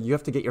you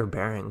have to get your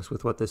bearings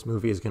with what this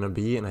movie is going to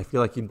be, and I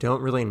feel like you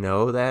don't really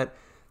know that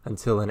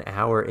until an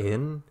hour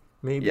in,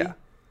 maybe.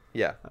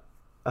 Yeah.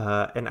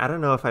 And I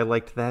don't know if I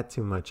liked that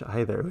too much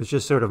either. It was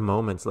just sort of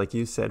moments, like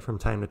you said, from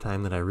time to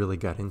time that I really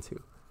got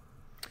into.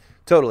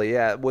 Totally,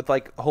 yeah. With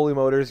like Holy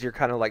Motors, you're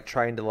kind of like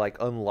trying to like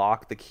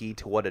unlock the key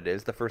to what it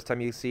is the first time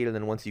you see it, and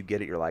then once you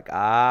get it, you're like,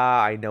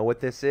 I know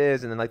what this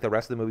is, and then like the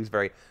rest of the movie is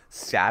very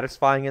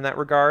satisfying in that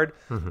regard.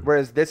 Mm-hmm.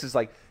 Whereas this is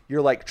like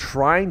you're like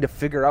trying to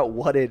figure out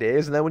what it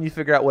is, and then when you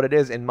figure out what it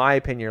is, in my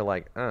opinion, you're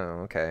like,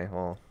 oh, okay,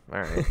 well, all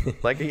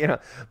right. Like, you know,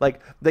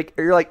 like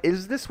you're like,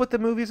 is this what the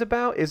movie's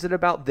about? Is it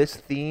about this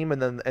theme?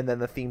 And then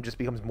the theme just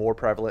becomes more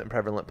prevalent,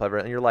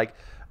 and you're like,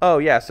 oh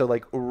yeah. So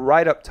like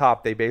right up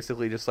top, they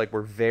basically just like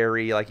were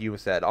very, like you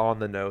said, on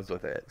the nose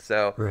with it.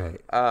 So right.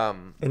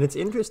 And it's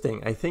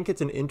interesting. I think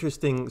it's an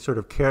interesting sort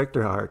of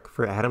character arc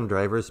for Adam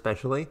Driver,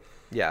 especially.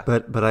 Yeah.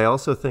 But I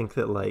also think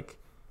that like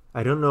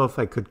I don't know if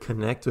I could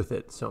connect with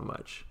it so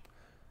much.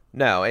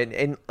 No,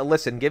 and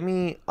listen, give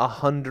me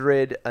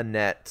 100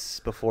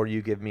 Annettes before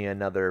you give me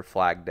another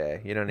Flag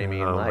Day. You know what I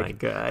mean? Oh like, my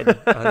God,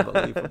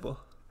 unbelievable.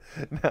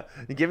 No,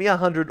 give me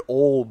 100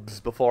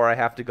 Olbs before I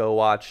have to go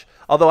watch.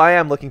 Although I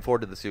am looking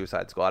forward to the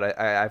Suicide Squad.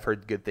 I've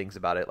heard good things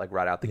about it, like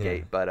right out the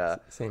gate.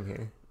 But same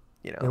here.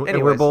 You know,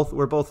 and we're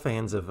both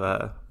fans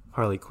of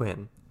Harley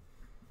Quinn.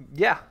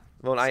 Yeah.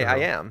 Well, I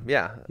am.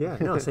 Yeah. Yeah.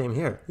 No, same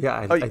here.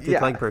 Yeah, I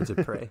did like Birds of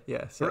Prey.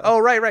 Yeah. So. Oh,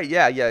 right.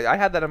 Yeah. I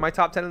had that in my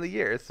top 10 of the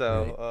year.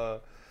 So.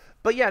 Right.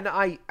 But yeah, no,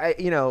 I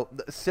you know,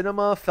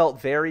 cinema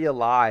felt very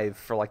alive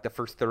for like the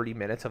first 30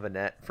 minutes of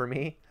Annette for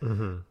me.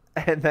 Mm-hmm.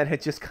 And then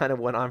it just kind of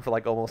went on for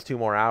like almost 2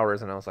 more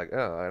hours, and I was like,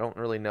 oh, I don't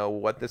really know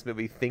what this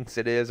movie thinks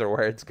it is or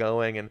where it's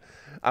going, and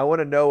I want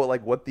to know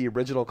like what the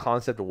original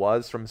concept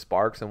was from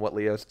Sparks and what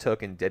Leos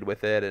took and did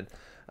with it, and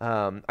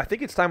I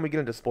think it's time we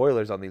get into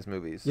spoilers on these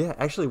movies. Yeah,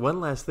 actually,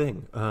 one last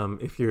thing,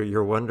 if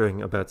you're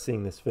wondering about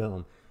seeing this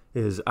film,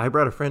 is I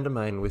brought a friend of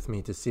mine with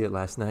me to see it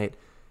last night,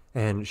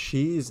 and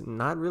she's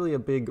not really a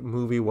big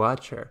movie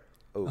watcher,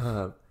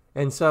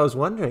 and so I was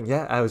wondering,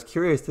 I was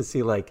curious to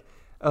see like,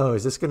 oh,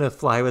 is this going to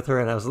fly with her?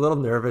 And I was a little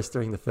nervous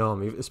during the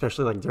film,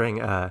 especially like during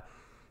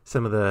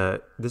some of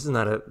the, this is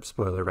not a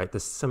spoiler,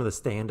 right? Some of the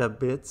stand-up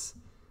bits.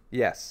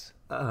 Yes.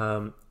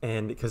 And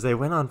because they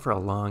went on for a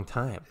long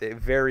time.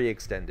 Very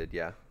extended,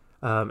 yeah.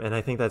 And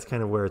I think that's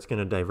kind of where it's going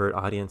to divert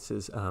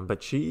audiences.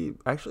 But she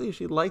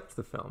liked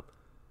the film.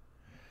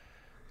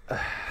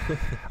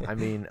 I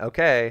mean,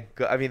 okay.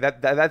 I mean,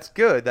 that's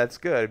good. That's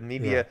good.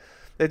 Media... Yeah.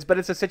 But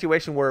it's a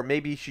situation where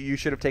maybe you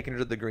should have taken her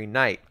to the Green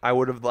Knight. I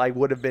would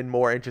have been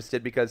more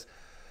interested because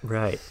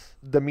Right.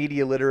 the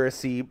media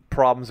literacy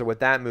problems are with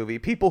that movie.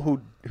 People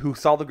who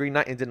saw The Green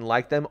Knight and didn't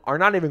like them are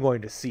not even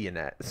going to see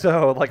Annette.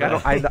 So like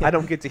I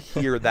don't get to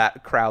hear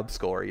that crowd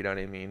score. You know what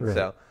I mean? Right.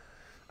 So,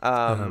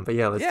 But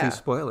yeah, let's do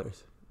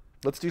spoilers.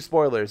 Let's do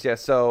spoilers. Yeah.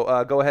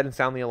 So go ahead and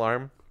sound the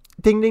alarm.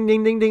 Ding ding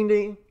ding ding ding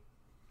ding.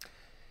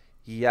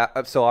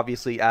 Yeah, so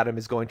obviously Adam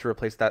is going to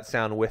replace that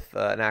sound with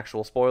an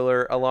actual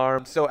spoiler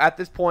alarm. So at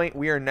this point,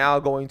 we are now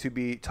going to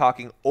be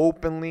talking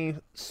openly,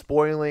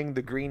 spoiling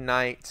The Green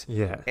Knight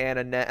and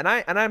Annette.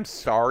 And I'm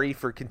sorry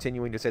for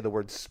continuing to say the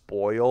word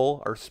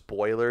spoil or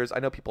spoilers. I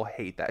know people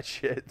hate that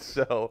shit.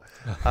 So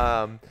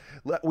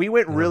we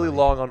went really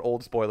long on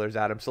old spoilers,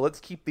 Adam. So let's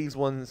keep these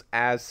ones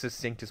as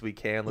succinct as we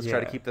can. Let's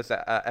try to keep this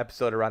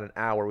episode around an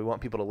hour. We want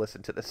people to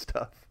listen to this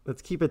stuff.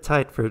 Let's keep it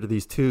tight for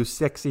these two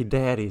sexy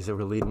daddies that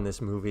were leading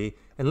this movie.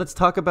 And let's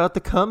talk about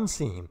the cum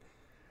scene.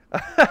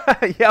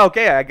 Yeah,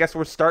 okay. I guess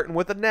we're starting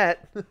with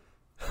Annette.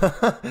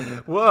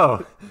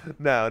 Whoa.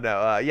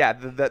 No. Yeah,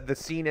 the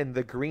scene in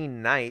The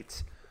Green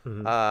Knight,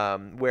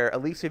 where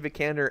Alicia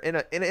Vikander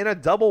in a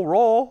double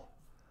role.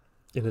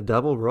 In a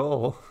double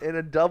role.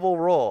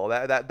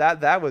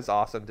 That was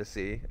awesome to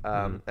see.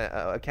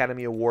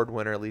 Academy Award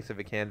winner Alicia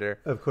Vikander.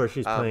 Of course,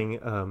 she's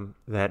playing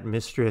that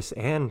mistress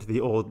and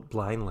the old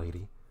blind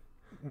lady.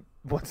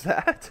 What's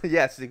that?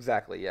 Yes,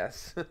 exactly.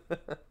 Yes.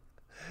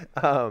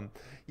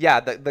 Yeah,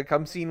 the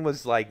cum scene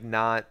was like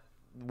not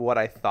what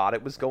I thought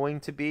it was going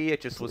to be. It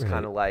just was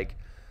kind of like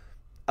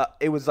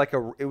it was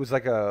kind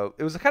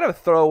of a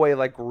throwaway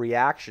like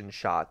reaction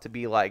shot to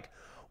be like,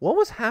 what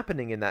was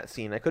happening in that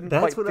scene? I couldn't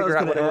quite figure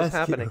out what was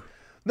happening.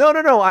 No.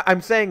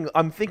 I'm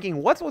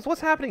thinking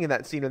what's happening in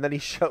that scene, and then he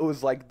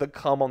shows like the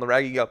cum on the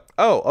rag. You go,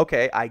 oh,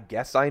 okay. I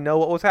guess I know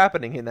what was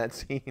happening in that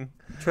scene.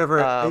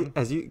 Trevor,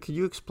 could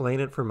you explain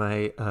it for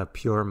my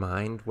pure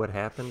mind? What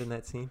happened in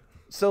that scene?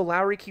 So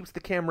Lowry keeps the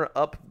camera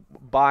up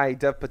by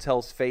Dev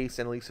Patel's face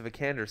and Alicia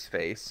Vikander's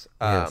face.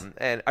 Yes.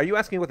 And are you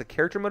asking what the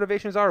character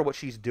motivations are, or what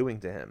she's doing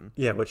to him?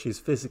 Yeah, what she's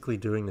physically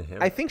doing to him.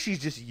 I think she's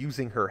just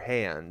using her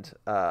hand.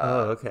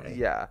 Okay.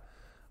 Yeah.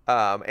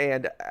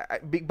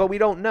 But we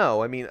don't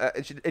know. I mean,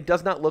 it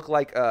does not look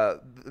like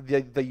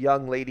the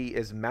young lady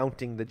is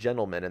mounting the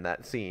gentleman in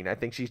that scene. I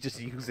think she's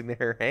just using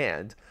her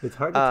hand. It's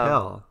hard to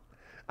tell.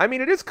 I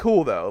mean, it is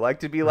cool though. Like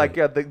to be like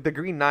the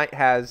Green Knight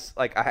has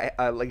like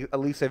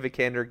Alicia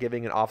Vikander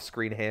giving an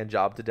off-screen hand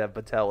job to Dev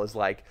Patel is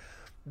like,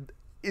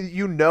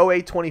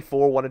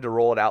 A24 wanted to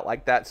roll it out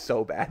like that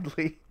so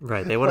badly.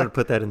 Right, they wanted to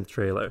put that in the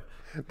trailer.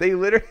 They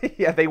literally,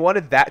 they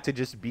wanted that to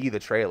just be the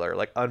trailer,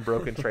 like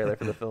unbroken trailer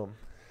for the film.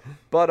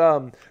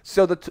 But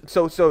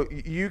so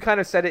you kind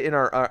of said it in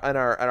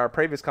our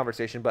previous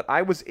conversation, but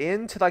I was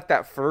into like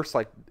that first,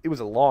 like it was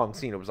a long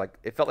scene.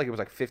 It felt like it was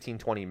like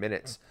 15-20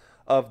 minutes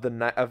of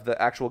the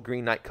actual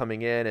Green Knight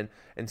coming in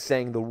and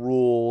saying the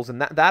rules,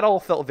 and that all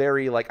felt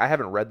very like, I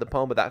haven't read the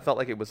poem, but that felt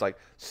like it was like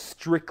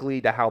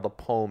strictly to how the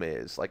poem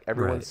is, like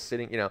everyone's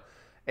sitting,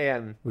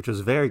 and which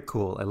was very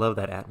cool. I love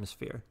that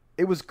atmosphere.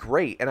 It was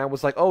great, and I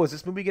was like, oh, is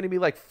this movie going to be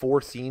like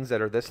 4 scenes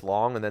that are this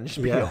long and then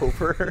just be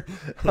over?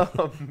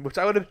 Which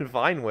I would have been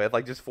fine with,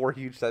 like just 4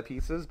 huge set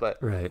pieces,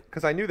 but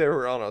because I knew they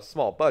were on a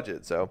small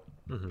budget, so.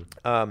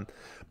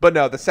 But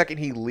no, the second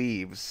he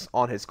leaves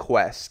on his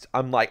quest,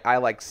 I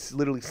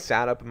literally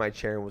sat up in my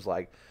chair and was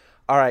like,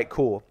 all right,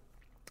 cool.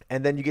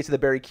 And then you get to the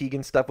Barry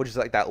Keoghan stuff, which is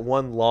like that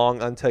one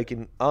long,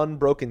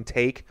 unbroken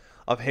take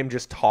of him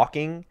just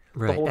talking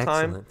the whole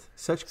time.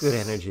 Such good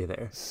energy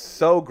there.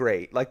 So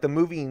great. Like the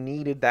movie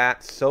needed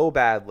that so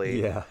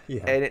badly. Yeah.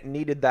 And it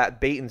needed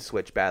that bait and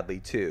switch badly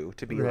too,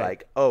 to be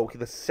like, oh,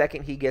 the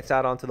second he gets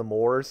out onto the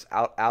moors,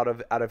 out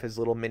of his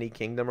little mini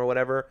kingdom or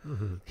whatever,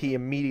 he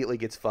immediately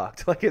gets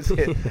fucked. Like it's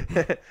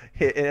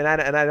and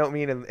I don't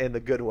mean in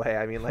the good way.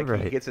 I mean like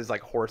he gets his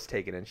like horse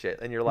taken and shit,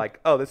 and you're like,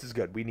 oh, this is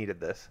good. We needed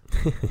this.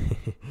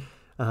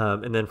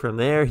 And then from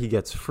there he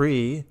gets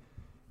free.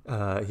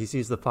 He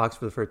sees the fox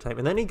for the first time,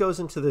 and then he goes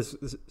into this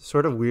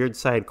sort of weird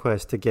side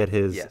quest to get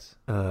his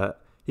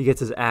he gets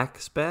his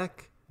axe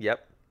back.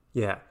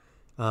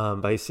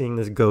 By seeing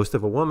this ghost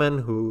of a woman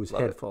whose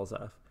head falls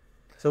off.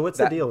 So what's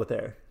the deal with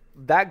there?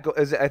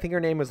 I think her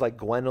name was like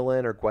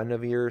Gwendolyn or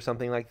Guinevere or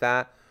something like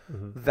that.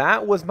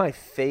 That was my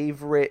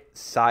favorite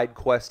side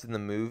quest in the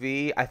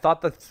movie. I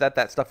thought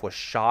that stuff was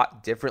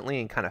shot differently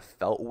and kind of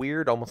felt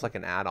weird, almost like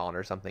an add-on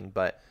or something,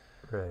 but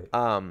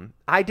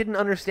I didn't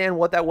understand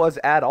what that was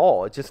at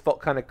all. It just felt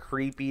kind of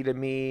creepy to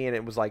me, and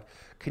it was like,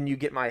 can you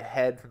get my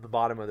head from the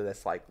bottom of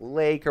this like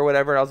lake or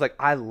whatever? And I was like,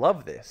 I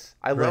love this.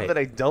 I love that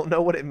I don't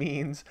know what it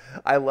means.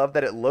 I love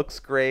that it looks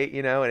great,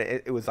 and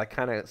it was like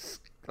kind of,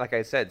 like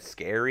I said,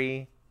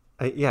 scary.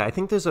 I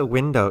think there's a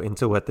window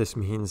into what this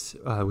means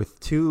with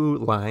 2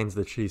 lines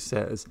that she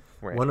says.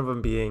 One of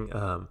them being,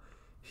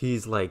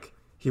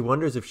 he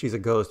wonders if she's a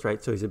ghost,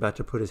 right? So he's about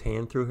to put his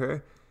hand through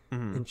her.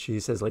 And she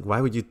says, like,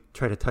 why would you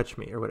try to touch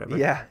me or whatever?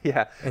 Yeah.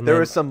 And there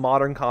was some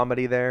modern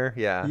comedy there.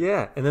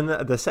 Yeah. And then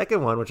the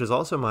second one, which is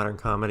also modern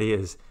comedy,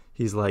 is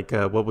he's like,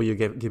 what will you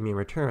give me in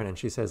return? And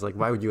she says, like,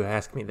 why would you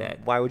ask me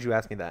that? Why would you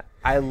ask me that?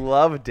 I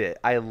loved it.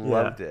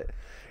 It.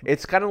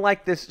 It's kind of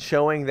like this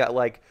showing that,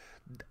 like,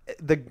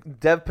 the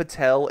Dev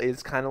Patel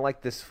is kind of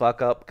like this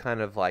fuck up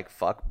kind of like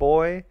fuck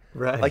boy,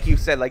 Right. like you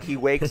said, like he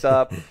wakes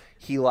up,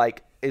 he's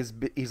like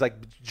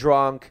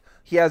drunk.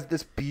 He has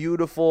this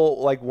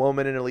beautiful like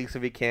woman in Alicia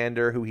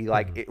Vikander who he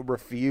like it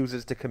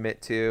refuses to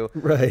commit to.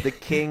 Right. The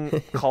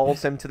king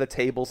calls him to the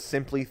table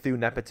simply through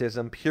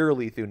nepotism,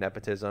 purely through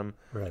nepotism.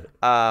 Right.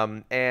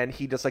 And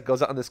he just like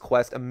goes out on this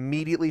quest,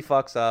 immediately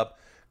fucks up,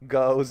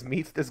 goes,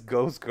 meets this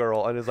ghost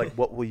girl, and is like,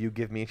 "What will you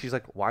give me?" And she's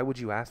like, "Why would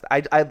you ask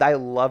that?" I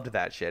loved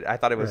that shit. I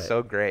thought it was Right.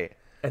 so great.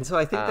 And so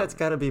I think that's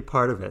got to be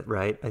part of it,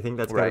 right? I think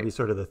that's got to Right. be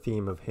sort of the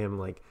theme of him,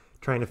 like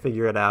trying to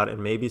figure it out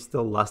and maybe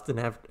still lusting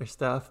after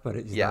stuff, but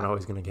he's not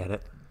always going to get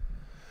it.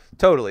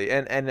 Totally,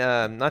 and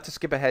not to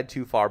skip ahead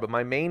too far, but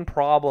my main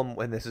problem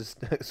when this is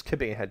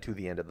skipping ahead to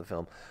the end of the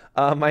film,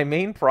 my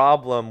main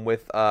problem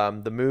with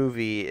the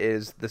movie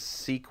is the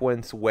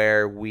sequence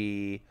where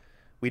we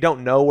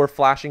don't know we're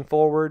flashing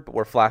forward, but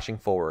we're flashing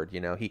forward.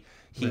 You know,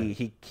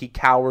 he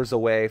cowers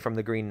away from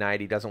the Green Knight.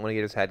 He doesn't want to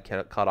get his head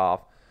cut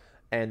off,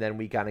 and then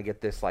we kind of get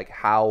this like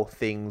how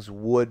things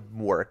would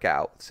work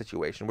out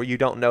situation where you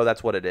don't know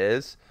that's what it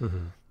is.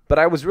 Mm-hmm. But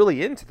I was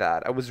really into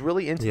that. I was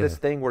really into this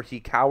thing where he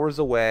cowers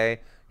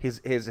away.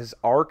 His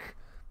arc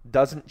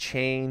doesn't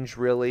change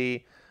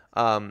really.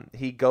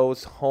 He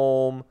goes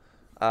home.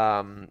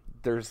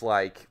 There's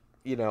like,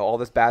 you know, all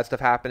this bad stuff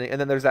happening, and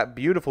then there's that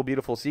beautiful,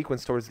 beautiful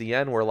sequence towards the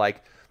end where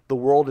like the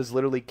world is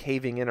literally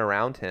caving in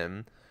around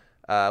him.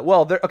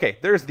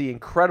 There's the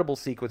incredible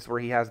sequence where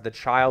he has the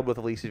child with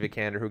Alicia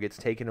Vikander who gets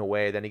taken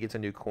away. Then he gets a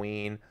new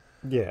queen.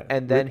 Yeah.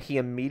 And then he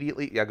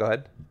immediately, go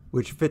ahead.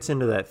 Which fits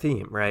into that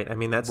theme, right? I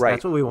mean, that's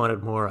what we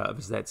wanted more of,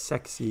 is that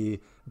sexy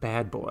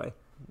bad boy.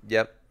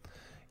 Yep.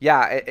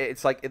 Yeah,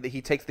 it's like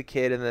he takes the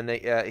kid and then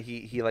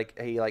he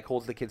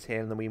holds the kid's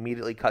hand, and then we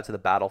immediately cut to the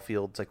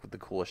battlefield. It's like with the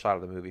coolest shot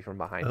of the movie from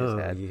behind his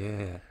head.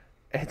 Yeah.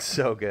 It's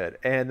so good.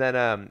 And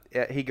then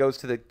he goes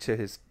to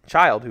his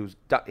child,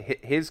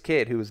 his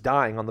kid who is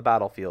dying on the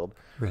battlefield.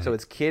 Right. So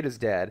his kid is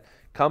dead.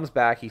 Comes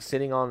back, he's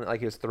sitting on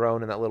like his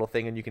throne in that little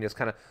thing, and you can just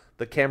kind of,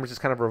 the camera's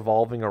just kind of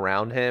revolving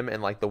around him,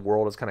 and like the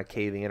world is kind of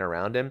caving in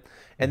around him.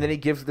 And then he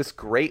gives this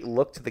great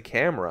look to the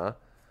camera,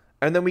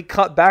 and then we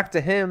cut back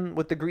to him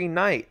with the Green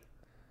Knight.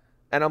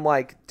 And I'm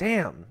like,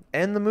 damn,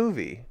 end the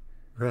movie.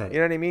 Right. You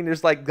know what I mean?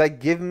 There's like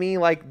give me,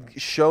 like,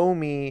 show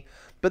me.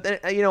 But then,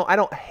 you know,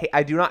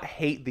 I do not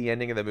hate the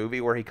ending of the movie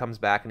where he comes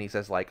back and he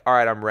says like, all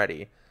right, I'm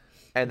ready.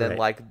 And then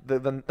like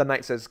the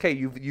knight says, okay,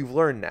 you've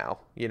learned now.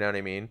 You know what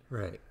I mean?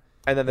 Right.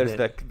 And then there's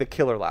the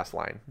killer last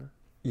line.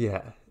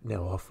 Yeah.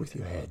 Now off with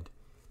your head.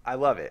 I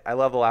love it. I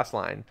love the last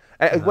line.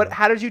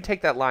 How did you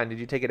take that line? Did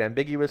you take it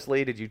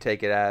ambiguously? Did you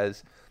take it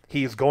as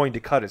he's going to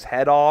cut his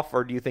head off?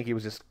 Or do you think he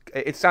was just,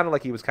 it sounded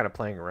like he was kind of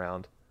playing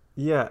around.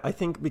 Yeah, I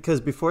think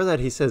because before that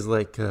he says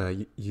like,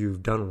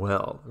 you've done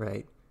well,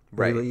 right?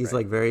 Right. He's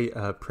like very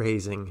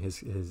praising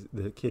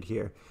the kid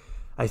here.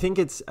 I think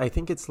it's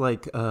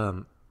like,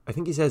 I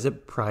think he says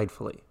it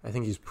pridefully. I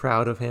think he's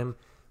proud of him,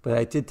 but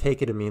I did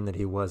take it to mean that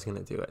he was going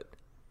to do it.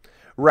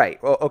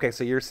 Right. Well, okay.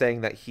 So you're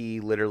saying that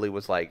he literally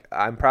was like,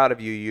 "I'm proud of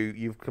you.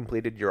 You've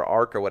completed your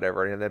arc or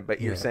whatever," and then,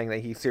 but you're saying that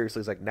he seriously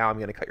is like, "Now I'm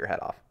going to cut your head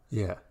off."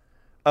 Yeah.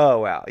 Oh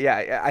wow.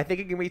 Yeah. I think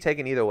it can be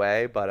taken either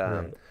way, but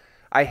Right.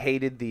 I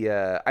hated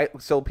the.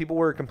 So people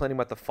were complaining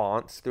about the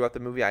fonts throughout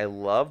the movie. I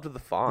loved the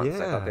fonts.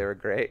 I thought they were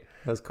great.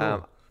 That's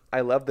cool.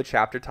 I love the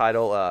chapter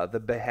title, "The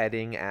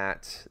Beheading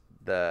at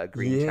the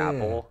Green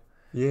Chapel."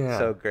 Yeah.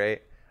 So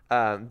great.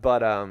 I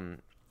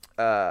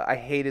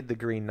hated the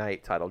Green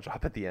Knight title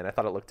drop at the end. I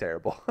thought it looked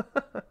terrible.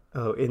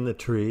 Oh, in the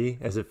tree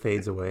as it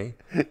fades away.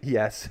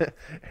 Yes,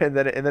 and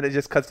then it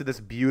just cuts to this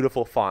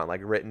beautiful font,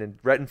 like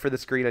written for the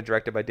screen and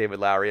directed by David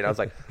Lowery. And I was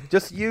like,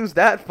 just use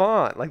that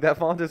font. Like that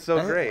font is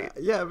so great.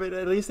 Yeah, but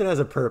at least it has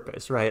a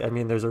purpose, right? I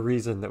mean, there's a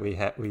reason that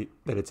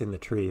that it's in the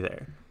tree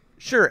there.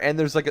 Sure, and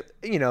there's like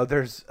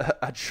there's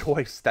a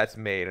choice that's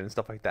made and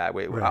stuff like that.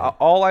 Right.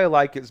 All I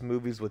like is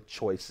movies with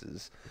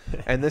choices,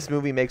 and this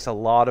movie makes a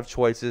lot of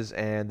choices,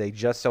 and they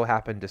just so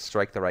happen to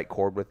strike the right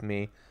chord with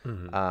me.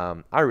 Mm-hmm.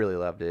 I really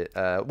loved it.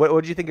 What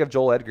did you think of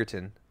Joel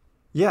Edgerton?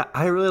 Yeah,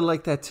 I really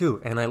like that too,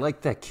 and I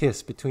like that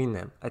kiss between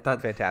them. I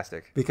thought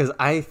Fantastic, because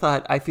I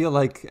feel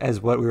like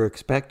as what we were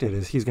expected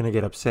is he's going to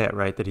get upset,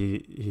 right? That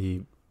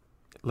he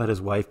let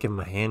his wife give him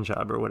a hand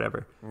job or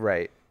whatever.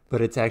 right?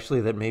 But it's actually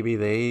that maybe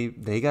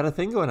they got a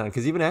thing going on.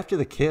 Because even after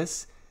the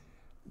kiss,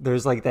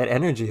 there's like that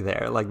energy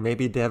there. Like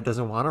maybe Dev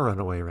doesn't want to run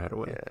away right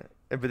away.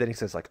 Yeah. But then he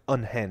says like,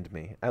 unhand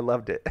me. I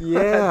loved it.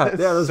 Yeah,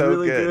 that was so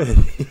really good.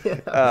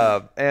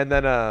 Yeah. And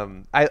then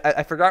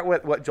I forgot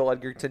what Joel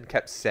Edgerton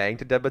kept saying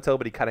to Dev Patel,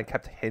 but he kind of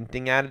kept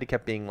hinting at it. He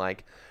kept being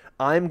like,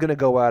 I'm going to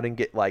go out and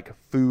get like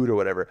food or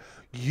whatever.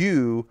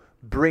 You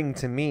bring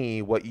to me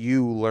what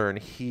you learn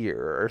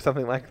here or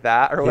something like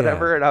that or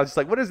whatever. Yeah. And I was just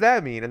like, what does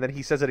that mean? And then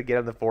he says it again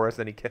in the forest,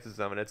 and he kisses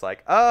them, and it's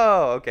like,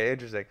 oh, okay,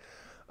 interesting.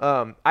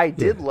 I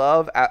did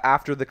love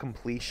after the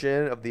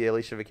completion of the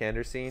Alicia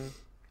Vikander scene,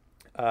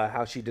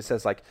 how she just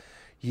says like,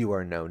 "You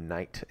are no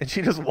knight," and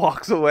she just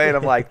walks away, and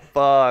I'm like,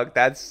 "Fuck,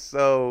 that's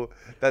so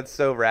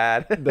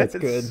rad." That's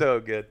It's good. so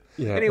good.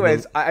 Yeah.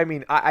 Anyways, I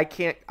mean, I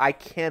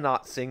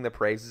cannot sing the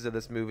praises of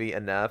this movie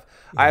enough.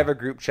 I have a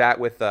group chat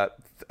with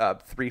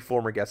 3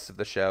 former guests of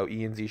the show,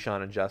 Ian,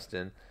 Zishan, and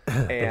Justin,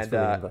 Thanks for and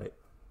the invite.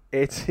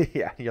 it's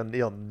yeah,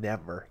 you'll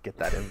never get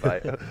that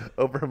invite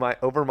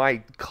over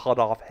my cut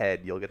off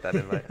head. You'll get that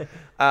invite.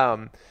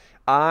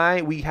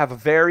 We have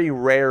very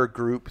rare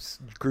group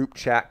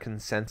chat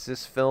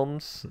consensus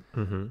films,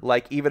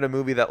 like even a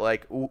movie that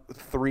like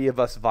 3 of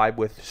us vibe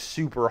with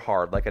super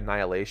hard, like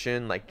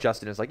Annihilation. Like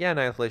Justin is like, yeah,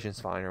 Annihilation's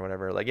fine or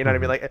whatever. Like, you know what I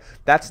mean? Like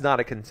that's not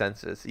a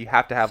consensus. You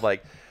have to have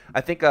like, I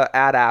think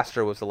Ad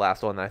Astra was the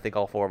last one that I think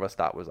all 4 of us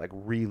thought was like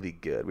really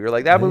good. We were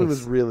like, that movie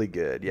was really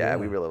good. Yeah,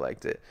 we really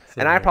liked it.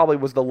 Same and I here. probably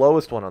was the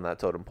lowest one on that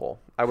totem pole.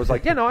 I was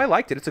like, yeah, no, I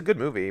liked it. It's a good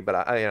movie,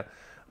 but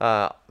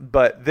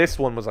but this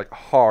one was like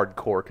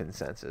hardcore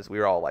consensus. We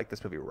were all like,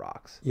 this movie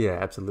rocks. Yeah,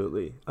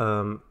 absolutely.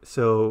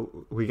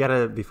 So we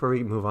gotta, before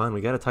we move on,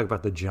 we gotta talk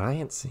about the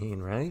giant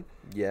scene, right?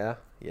 Yeah,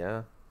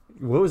 yeah.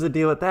 What was the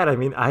deal with that? I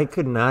mean, I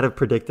could not have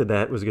predicted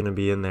that was going to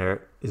be in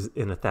there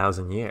in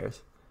 1,000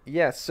 years.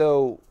 Yeah,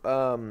 so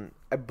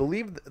I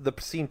believe the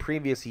scene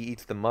previous, he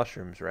eats the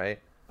mushrooms, right?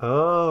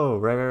 Oh,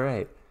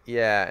 right.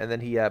 Yeah, and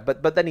then he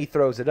but then he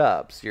throws it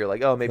up. So you're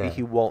like, oh, maybe Yeah.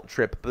 he won't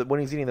trip. But when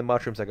he's eating the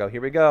mushrooms, I go,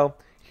 here we go.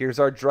 Here's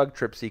our drug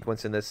trip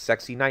sequence in this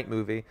sexy night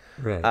movie.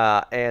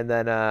 Right. And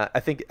then I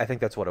think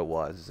that's what it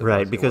was.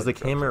 Right, because the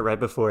camera right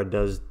before it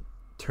does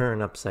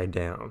turn upside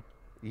down.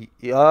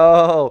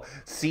 Oh,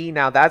 see,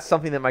 now that's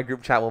something that my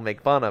group chat will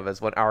make fun of,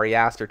 is when Ari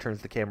Aster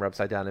turns the camera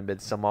upside down in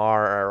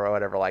Midsommar or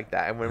whatever like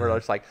that. And when we're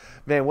just like,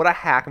 man, what a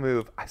hack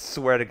move. I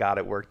swear to God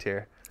it worked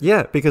here.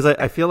 Yeah, because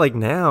I feel like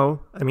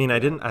now, I mean, I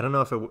don't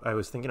know if I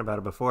was thinking about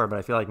it before, but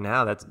I feel like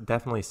now that's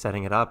definitely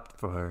setting it up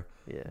for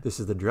this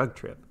is the drug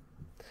trip.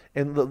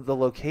 And the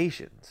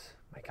locations,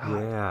 my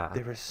God, Yeah.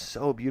 they were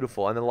so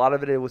beautiful. And a lot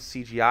of it was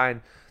CGI,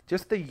 and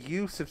just the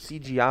use of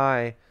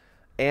CGI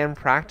and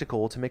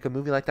practical to make a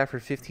movie like that for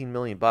 $15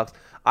 million.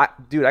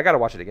 Dude, I gotta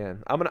watch it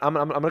again. I'm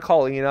gonna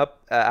call Ian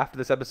up after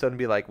this episode and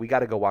be like, we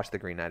gotta go watch The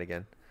Green Knight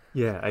again.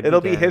 Yeah, It'll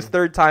be his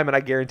 3rd time, and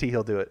I guarantee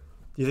he'll do it.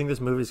 Do you think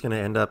this movie's going to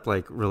end up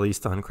like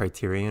released on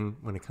Criterion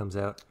when it comes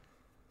out?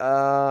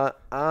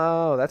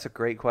 Oh, that's a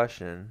great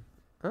question.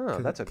 Oh,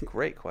 that's a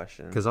great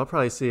question. Because I'll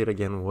probably see it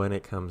again when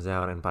it comes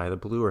out and buy the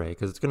Blu-ray,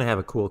 because it's going to have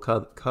a cool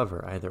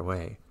cover either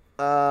way.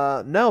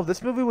 No,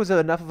 this movie was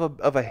enough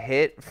of a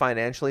hit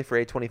financially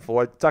for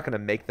A24. It's not going to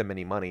make them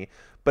any money,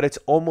 but it's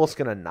almost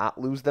going to not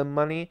lose them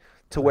money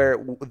to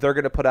where they're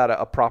going to put out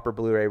a proper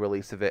Blu-ray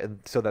release of it, and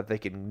so that they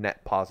can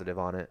net positive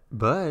on it.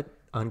 But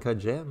Uncut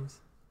Gems.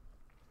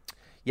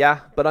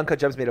 Yeah, but Uncut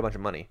Gems made a bunch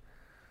of money.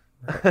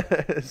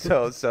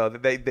 so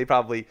they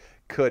probably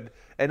could.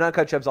 And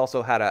Uncut Gems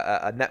also had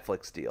a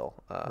Netflix deal.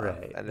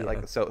 Right. And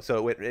yeah.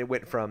 so it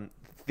went from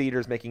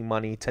theaters making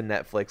money to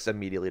Netflix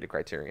immediately to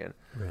Criterion.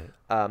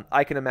 Right.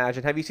 I can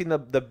imagine. Have you seen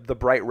the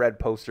bright red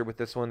poster with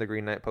this one, the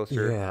Green Knight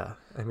poster? Yeah.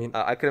 I mean,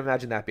 I could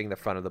imagine that being the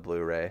front of the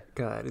Blu-ray.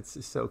 God, it's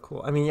just so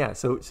cool. I mean, yeah.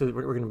 So we're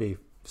going to be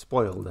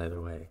spoiled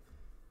either way.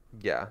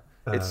 Yeah.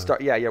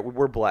 Yeah.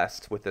 We're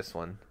blessed with this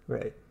one.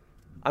 Right.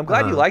 I'm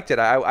glad you liked it.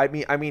 I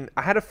mean,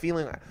 I had a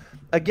feeling.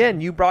 Again,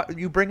 you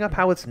bring up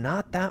how it's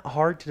not that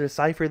hard to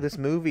decipher this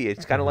movie.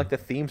 It's kind of like the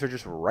themes are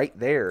just right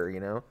there, you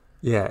know.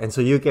 Yeah, and so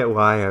you get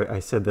why I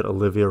said that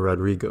Olivia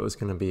Rodrigo is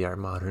going to be our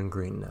modern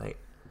Green Knight.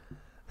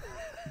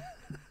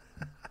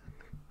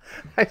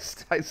 I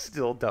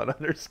still don't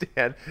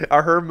understand.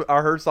 Are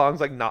her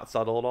songs like not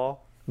subtle at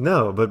all?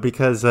 No, but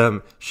because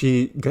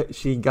she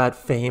got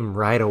fame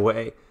right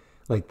away,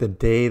 like the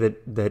day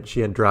that she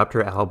had dropped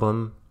her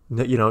album.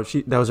 You know,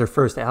 that was her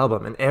first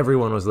album, and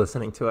everyone was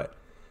listening to it.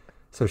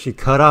 So she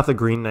cut off the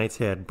Green Knight's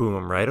head,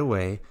 boom, right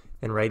away.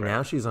 And right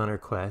now she's on her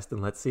quest,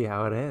 and let's see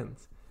how it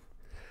ends.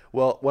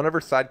 Well, one of her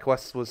side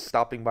quests was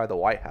stopping by the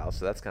White House,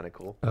 so that's kind of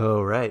cool.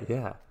 Oh, right,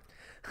 yeah.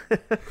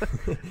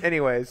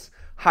 Anyways,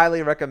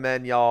 highly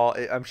recommend, y'all.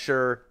 I'm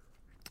sure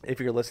if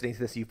you're listening to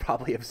this, you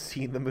probably have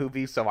seen the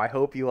movie, so I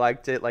hope you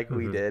liked it like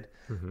we did.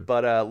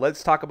 But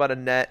let's talk about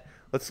Annette.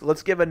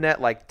 Let's give Annette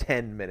like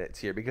 10 minutes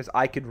here, because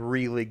I could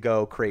really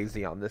go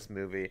crazy on this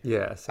movie.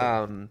 Yeah.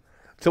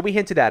 So we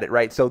hinted at it,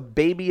 right? So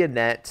baby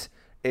Annette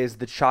is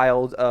the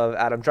child of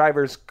Adam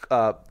Driver's.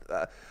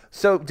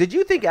 So did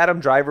you think Adam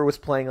Driver was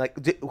playing like?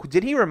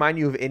 Did he remind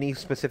you of any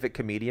specific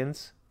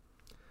comedians?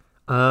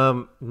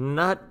 Not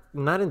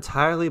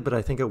entirely, but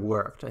I think it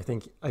worked. I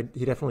think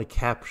he definitely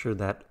captured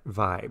that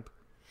vibe.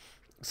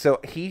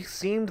 So he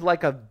seemed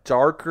like a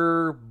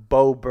darker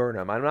Bo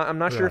Burnham. I'm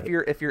not sure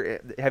Right.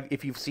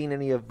 if you've seen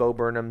any of Bo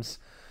Burnham's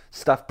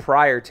stuff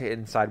prior to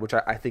Inside, which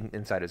I think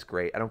Inside is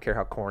great. I don't care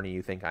how corny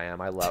you think I am.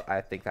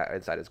 I think that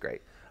Inside is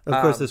great.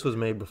 Of course, this was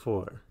made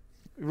before.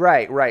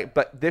 Right.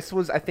 But this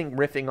was, I think,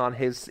 riffing on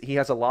he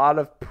has a lot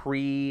of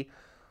pre-taped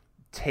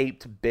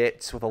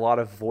bits with a lot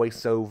of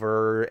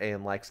voiceover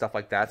and like stuff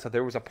like that. So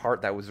there was a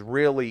part that was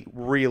really,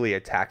 really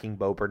attacking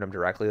Bo Burnham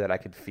directly that I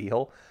could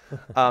feel.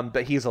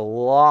 But he's a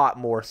lot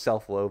more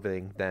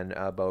self-loathing than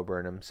Bo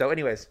Burnham. So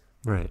anyways,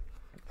 Right.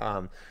 But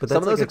some that's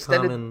of those like a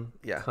extended common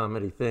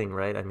comedy thing,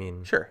 right? I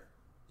mean, sure.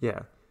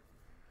 yeah.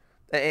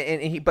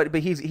 And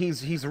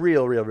he's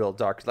real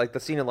dark. Like the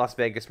scene in Las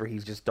Vegas where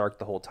he's just dark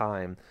the whole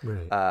time.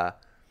 Right.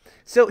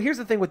 So here's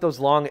the thing with those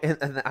long,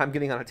 and I'm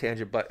getting on a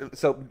tangent, but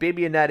so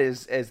Baby Annette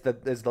is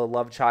the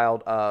love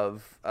child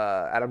of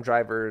Adam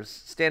Driver's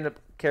stand-up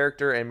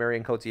character and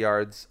Marion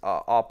Cotillard's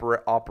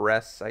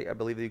operess, I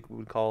believe you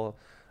would call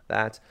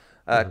that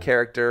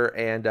character,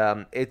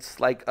 and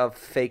it's like a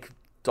fake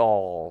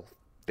doll,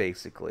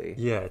 basically.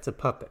 Yeah, it's a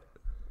puppet.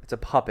 It's a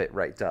puppet,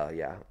 right? Duh,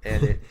 yeah.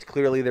 And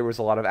clearly there was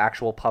a lot of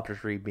actual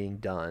puppetry being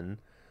done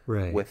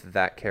with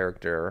that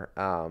character,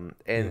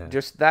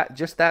 just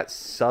that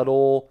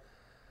subtle.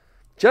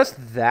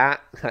 Just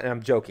that, and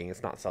I'm joking,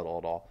 it's not subtle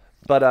at all,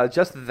 but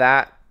just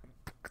that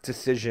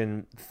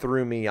decision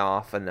threw me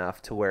off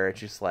enough to where it's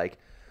just like,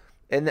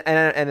 and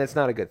it's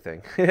not a good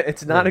thing.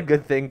 It's not a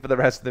good thing for the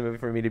rest of the movie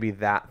for me to be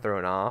that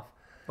thrown off.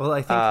 Well,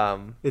 I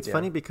think it's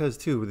funny because,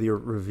 too, the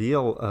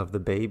reveal of the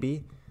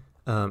baby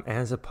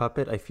as a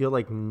puppet, I feel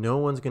like no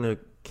one's going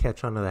to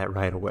catch on to that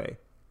right away.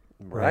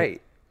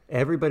 Right.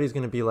 Everybody's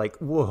going to be like,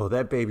 whoa,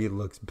 that baby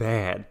looks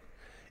bad.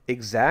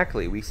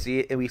 Exactly. We see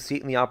it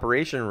in the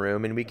operation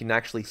room, and we can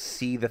actually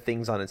see the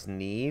things on its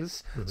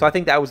knees. Mm-hmm. So I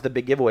think that was the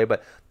big giveaway.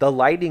 But the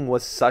lighting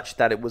was such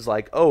that it was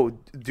like, oh,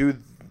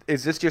 dude,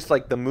 is this just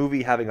like the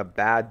movie having a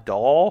bad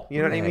doll?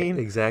 You know what I mean?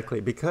 Exactly.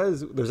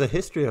 Because there's a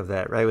history of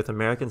that, right? With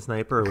American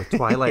Sniper or with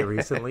Twilight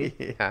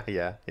recently.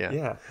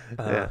 Yeah.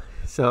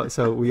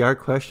 So we are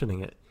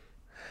questioning it.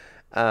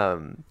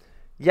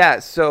 Yeah.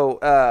 So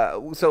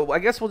I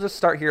guess we'll just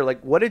start here.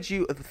 Like, what did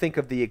you think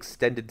of the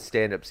extended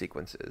stand-up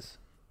sequences?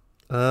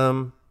 I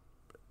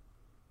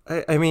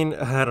mean,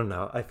 I don't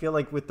know. I feel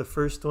like with the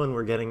first one,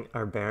 we're getting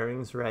our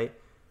bearings right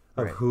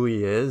of who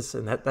he is,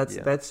 and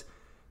that's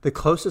the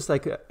closest I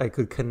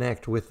could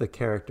connect with the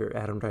character,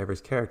 Adam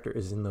Driver's character,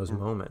 is in those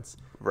moments.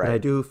 Right. And I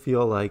do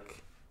feel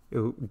like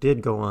it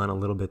did go on a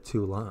little bit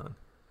too long.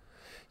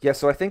 Yeah,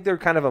 so I think they're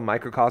kind of a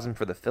microcosm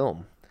for the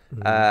film.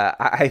 Mm-hmm.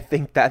 I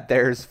think that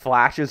there's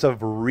flashes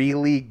of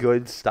really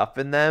good stuff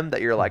in them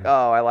that you're like,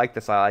 oh, I like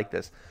this.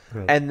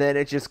 Right. And then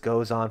it just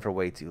goes on for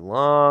way too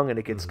long, and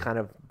it gets kind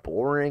of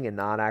boring and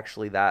not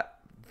actually that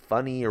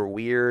funny or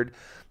weird.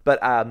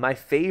 But my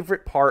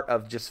favorite part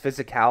of just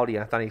physicality, and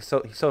I thought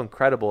he's so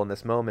incredible in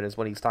this moment, is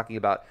when he's talking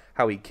about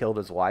how he killed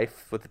his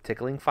wife with the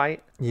tickling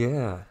fight.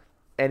 Yeah.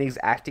 And he's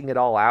acting it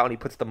all out, and he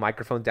puts the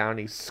microphone down, and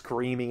he's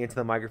screaming into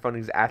the microphone,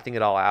 and he's acting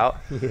it all out.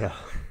 Yeah.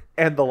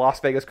 And the Las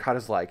Vegas crowd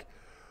is like,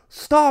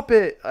 stop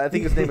it! I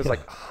think his name is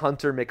like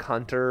Hunter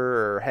McHunter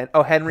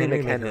or Henry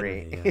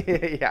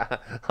McHenry. Yeah,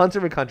 Hunter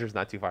McHunter's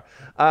not too far.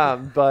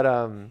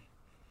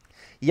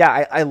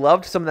 Yeah, I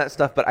loved some of that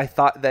stuff, but I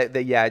thought that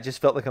it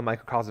just felt like a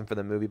microcosm for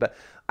the movie. But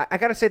I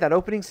got to say that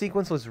opening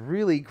sequence was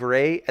really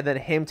great, and then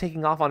him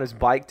taking off on his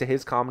bike to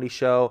his comedy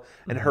show,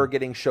 and her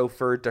getting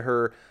chauffeured to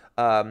her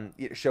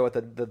show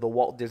at the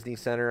Walt Disney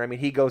Center. I mean,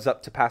 he goes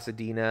up to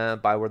Pasadena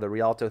by where the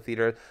Rialto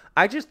Theater is.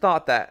 I just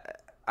thought that.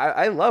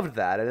 I loved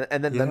that,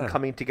 and then them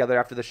coming together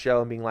after the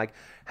show and being like,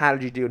 how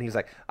did you do? And he's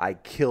like, I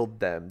killed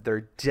them,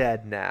 they're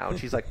dead now. And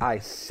she's like, I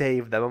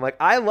saved them. I'm like,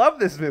 I love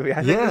this movie.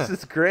 I think this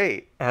is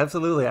great.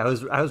 Absolutely. I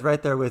was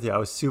right there with you. I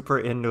was super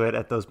into it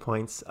at those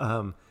points,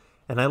 and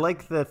I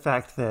like the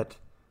fact that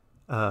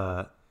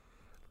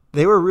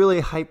they were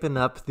really hyping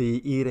up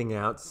the eating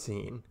out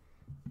scene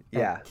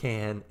at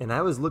Cannes, and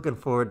I was looking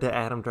forward to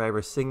Adam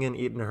Driver singing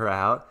Eating Her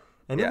Out,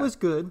 and it was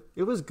good.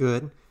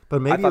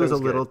 But maybe it was a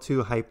little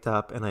too hyped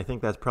up, and I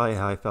think that's probably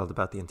how I felt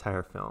about the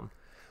entire film.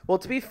 Well,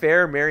 to be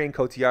fair, Marion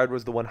Cotillard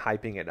was the one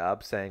hyping it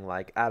up, saying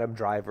like Adam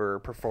Driver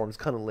performs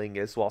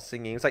cunnilingus while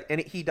singing. It's like, and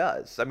he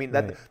does. I mean,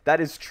 that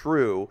is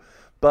true.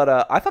 But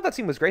I thought that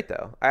scene was great,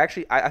 though. I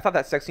thought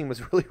that sex scene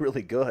was really,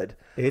 really good.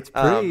 It's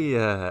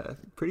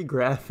pretty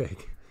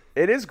graphic.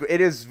 It is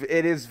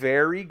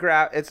very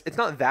graphic. It's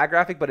not that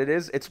graphic, but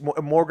it's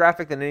more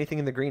graphic than anything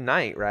in The Green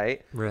Knight,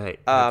 right? Right.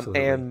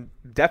 Absolutely. And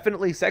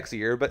definitely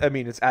sexier. But I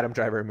mean, it's Adam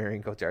Driver and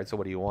Marion Cotillard. So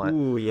what do you want?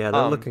 Ooh, yeah,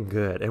 they're looking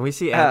good. And we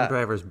see Adam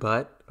Driver's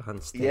butt on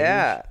stage.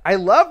 Yeah, I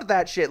loved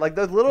that shit. Like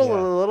those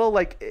little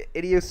like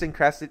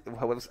idiosyncratic.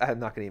 I'm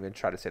not gonna even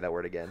try to say that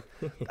word again.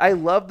 I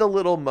love the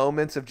little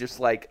moments of just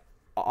like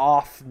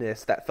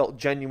offness that felt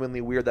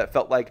genuinely weird. That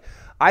felt like.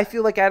 I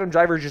feel like Adam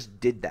Driver just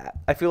did that.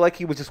 I feel like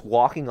he was just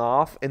walking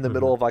off in the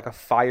middle of like a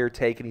fire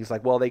take, and he's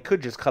like, well, they could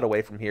just cut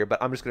away from here,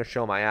 but I'm just going to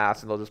show my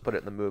ass, and they'll just put it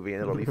in the movie,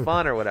 and it'll be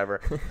fun or whatever.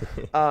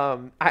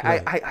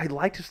 I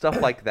liked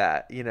stuff like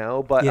that, you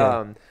know? But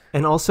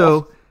and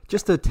also,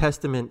 just a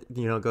testament,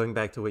 you know, going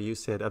back to what you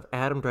said, of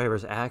Adam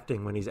Driver's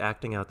acting when he's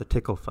acting out the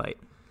tickle fight.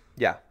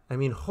 Yeah. I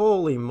mean,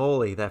 holy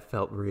moly, that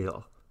felt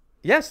real.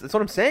 Yes, that's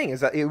what I'm saying, is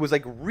that it was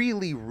like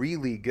really,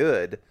 really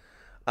good.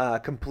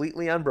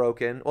 Completely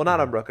unbroken. Well, not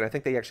unbroken. I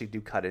think they actually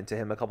do cut into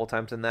him a couple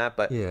times in that,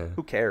 but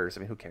who cares? I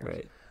mean, who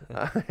cares?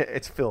 Right.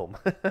 It's film.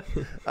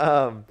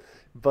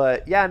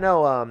 But yeah,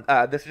 no.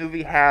 This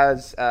movie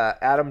has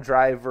Adam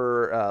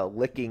Driver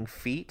licking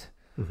feet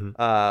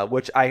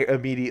which I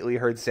immediately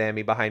heard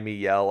Sammy behind me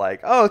yell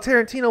like, "Oh,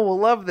 Tarantino will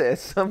love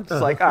this." I'm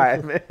just like, "All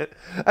right, man."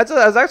 I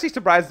was actually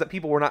surprised that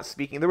people were not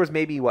speaking. There was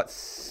maybe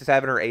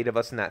 7 or 8 of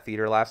us in that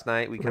theater last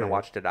night. We kind of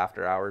watched it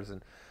after hours,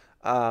 and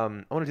I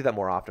want to do that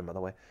more often, by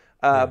the way.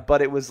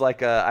 But it was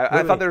like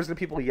I thought there was gonna be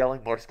people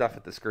yelling more stuff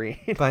at the screen.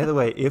 By the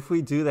way, if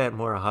we do that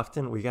more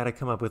often, we got to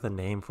come up with a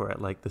name for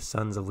it, like the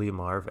Sons of Lee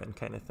Marvin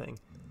kind of thing.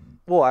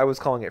 Well, I was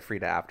calling it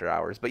Frida After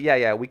Hours, but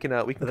yeah, we can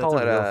call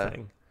it a real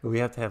thing. But we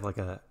have to have like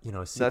a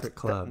a secret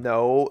club.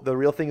 No, the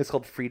real thing is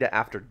called Frida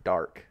After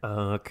Dark.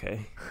 Oh,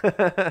 okay.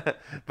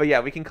 But yeah,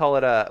 we can call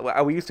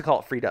it we used to call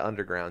it Frida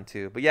Underground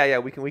too. But yeah,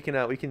 we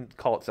can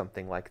call it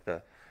something like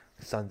the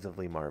Sons of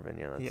Lee Marvin.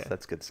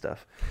 That's good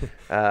stuff.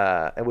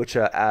 Which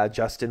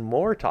Justin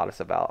Moore taught us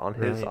about on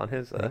his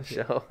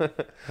show.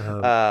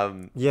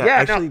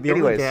 Actually,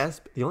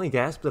 the only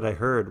gasp that I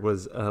heard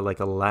was like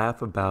a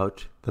laugh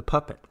about the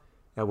puppet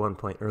at one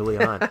point early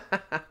on.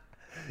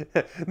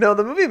 No,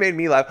 the movie made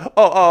me laugh.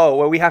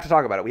 Well, we have to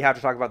talk about it. We have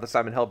to talk about the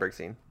Simon Helberg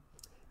scene.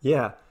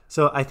 Yeah.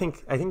 So I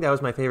think that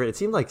was my favorite. It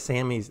seemed like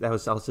that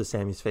was also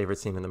Sammy's favorite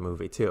scene in the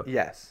movie too.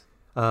 Yes.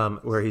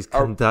 Where he's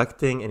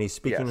conducting and he's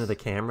speaking to the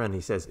camera and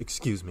he says,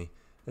 "Excuse me,"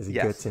 as he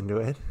gets into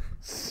it.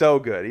 So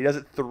good. He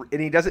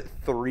does it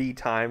 3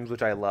 times,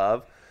 which I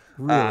love.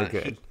 Really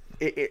good.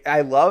 I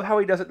love how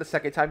he does it the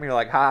second time. You're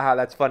like, ha,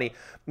 that's funny.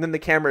 And then the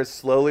camera is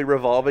slowly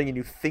revolving, and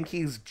you think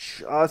he's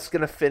just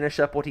gonna finish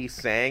up what he's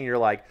saying. You're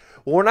like,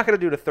 well, we're not gonna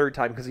do it a third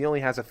time because he only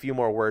has a few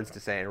more words to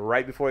say. And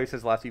right before he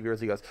says the last few words,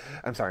 he goes,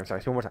 "I'm sorry,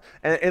 one more time,"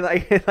 and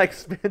it like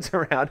spins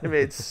around him.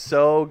 It's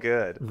so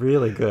good.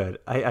 Really good.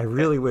 I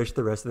really wish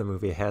the rest of the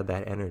movie had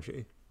that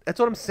energy. That's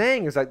what I'm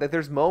saying. Is like that.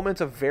 There's moments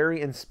of very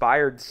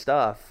inspired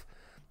stuff.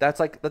 That's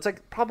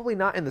like probably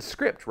not in the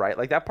script, right?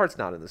 Like that part's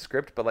not in the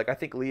script, but like I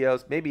think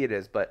Leos, maybe it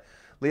is, but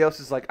Leos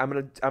is like, I'm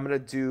gonna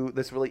do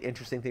this really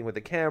interesting thing with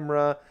the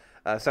camera.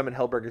 Simon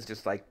Helberg is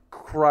just like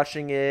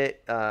crushing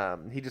it.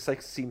 He just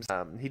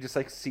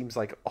seems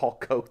like all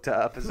coked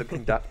up as a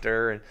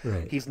conductor, and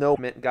right. He's no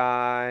mint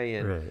guy.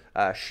 And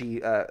right.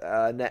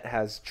 Annette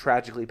has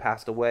tragically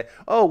passed away.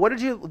 Oh, what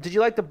did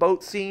you like the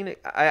boat scene?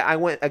 I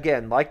went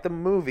again, like the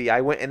movie. I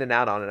went in and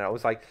out on it. I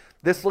was like,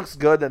 this looks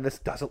good, then this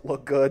doesn't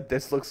look good.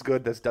 This looks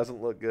good, this doesn't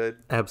look good.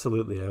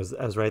 Absolutely, I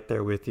was right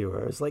there with you.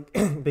 I was like,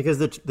 because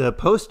the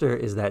poster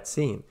is that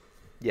scene.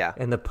 Yeah,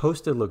 and the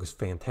poster looks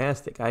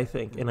fantastic, I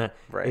think, and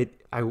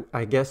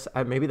I guess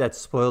maybe that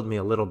spoiled me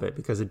a little bit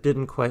because it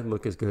didn't quite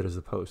look as good as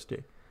the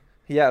poster.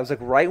 Yeah, it was like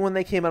right when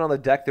they came out on the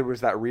deck, there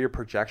was that rear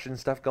projection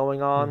stuff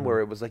going on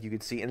where it was like you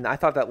could see, and I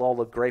thought that all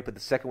looked great, but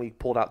the second we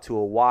pulled out to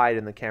a wide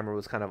and the camera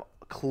was kind of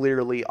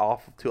clearly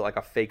off to like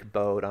a fake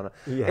boat on a.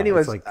 Yeah,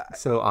 anyways, it's like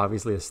so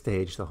obviously a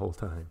stage the whole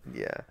time.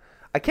 Yeah.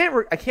 I can't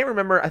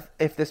remember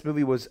if this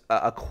movie was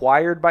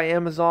acquired by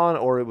Amazon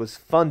or it was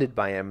funded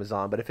by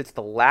Amazon, but if it's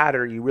the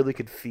latter, you really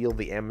could feel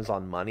the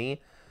Amazon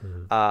money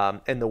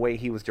and the way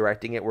he was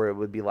directing it, where it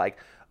would be like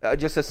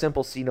just a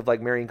simple scene of like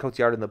Marion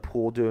Cotillard in the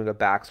pool doing a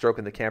backstroke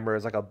and the camera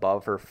is like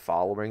above her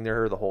following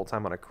her the whole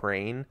time on a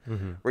crane,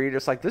 where you're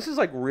just like, this is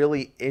like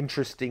really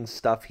interesting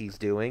stuff he's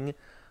doing.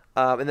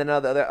 And then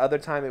other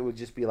time it would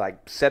just be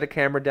like, set a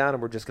camera down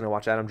and we're just going to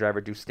watch Adam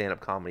Driver do stand-up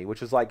comedy,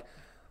 which is like,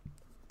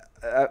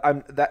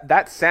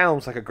 that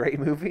sounds like a great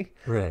movie,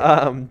 right?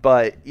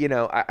 But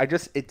I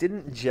just, it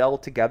didn't gel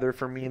together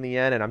for me in the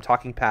end, and I'm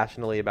talking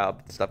passionately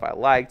about stuff I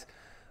liked,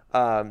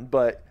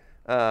 but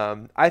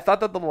I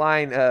thought that the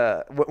line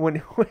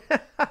when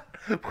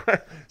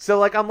so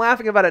like I'm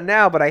laughing about it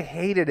now, but I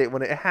hated it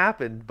when it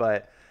happened.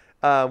 But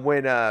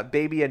when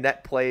Baby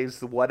Annette plays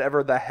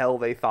whatever the hell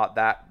they thought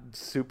that the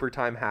Super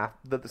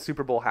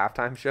Bowl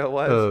halftime show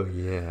was. Oh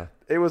yeah.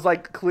 It was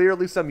like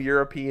clearly some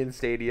European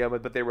stadium,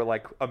 but they were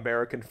like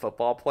American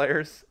football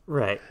players.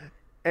 Right.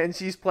 And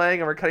she's playing,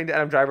 and we're cutting to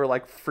Adam Driver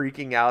like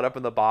freaking out up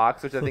in the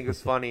box, which I think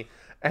is funny.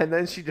 And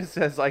then she just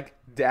says like,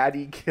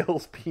 "Daddy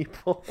kills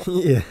people."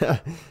 Yeah.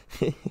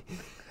 So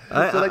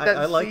like that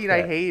I scene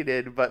that. I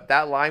hated, but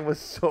that line was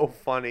so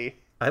funny.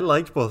 I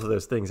liked both of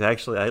those things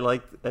actually. I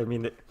like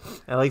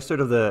sort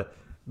of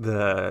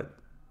the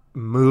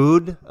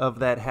mood of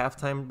that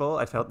halftime bowl.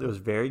 I felt it was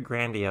very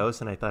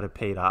grandiose, and I thought it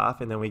paid off.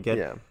 And then we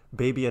get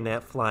Baby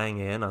Annette flying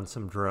in on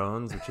some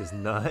drones, which is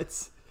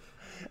nuts.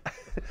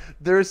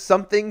 There's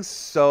something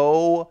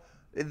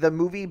the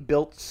movie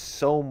built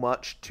so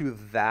much to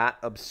that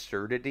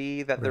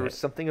absurdity that there was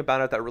something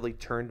about it that really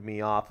turned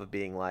me off of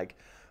being like,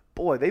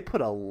 boy, they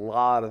put a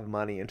lot of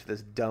money into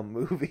this dumb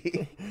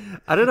movie.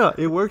 I don't know.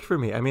 It worked for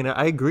me. I mean,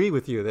 I agree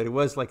with you that it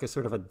was like a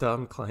sort of a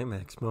dumb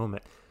climax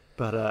moment.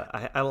 But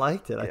I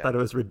liked it. I thought it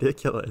was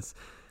ridiculous.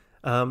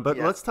 But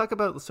let's talk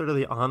about sort of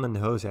the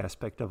on-the-nose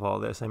aspect of all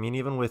this. I mean,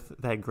 even with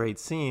that great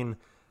scene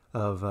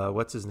of,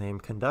 what's-his-name,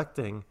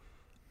 conducting,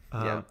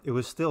 it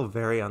was still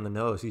very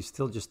on-the-nose. He's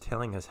still just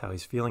telling us how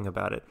he's feeling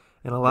about it.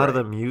 And a lot of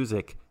the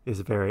music is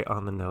very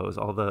on-the-nose,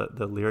 all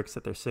the lyrics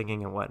that they're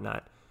singing and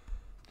whatnot.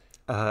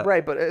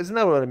 Right, but isn't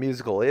that what a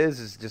musical is?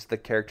 Is just the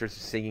characters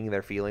singing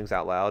their feelings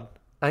out loud?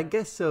 I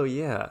guess so,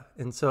 yeah.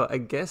 And so I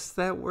guess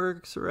that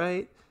works,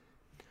 right?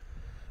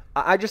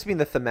 I just mean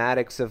the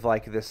thematics of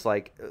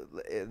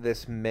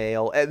this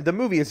male. The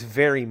movie is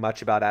very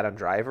much about Adam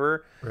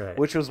Driver, Right.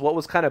 which was what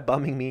was kind of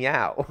bumming me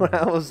out. When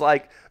I was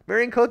like,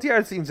 Marion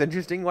Cotillard seems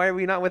interesting. Why are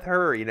we not with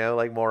her?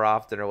 Like more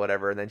often or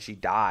whatever. And then she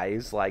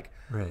dies like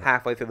Right.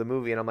 halfway through the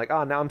movie, and I'm like,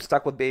 oh, now I'm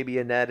stuck with Baby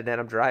Annette and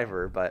Adam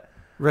Driver. But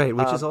Right,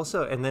 which is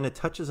also, and then it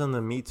touches on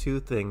the Me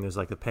Too thing. There's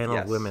like a panel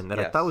of Yes, women that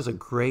I yes. thought was a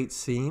great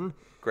scene,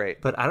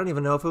 great. but I don't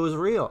even know if it was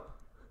real.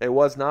 It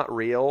was not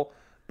real,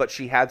 but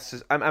she had.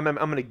 I'm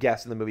going to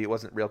guess in the movie it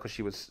wasn't real because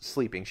she was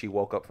sleeping. She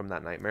woke up from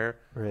that nightmare.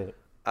 Right.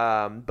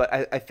 But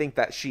I think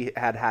that she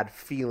had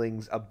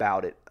feelings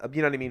about it.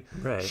 You know what I mean?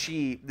 Right.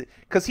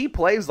 Because he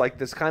plays like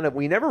this kind of.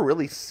 We never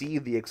really see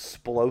the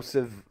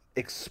explosive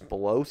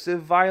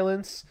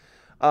violence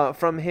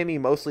from him. He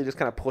mostly just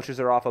kind of pushes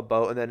her off a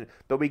boat,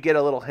 but we get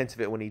a little hint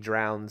of it when he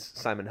drowns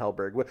Simon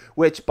Helberg.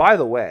 Which, by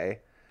the way,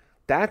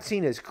 that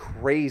scene is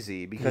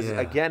crazy because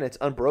again, it's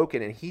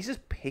unbroken, and he's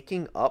just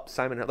picking up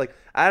Simon. Like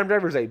Adam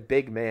Driver's a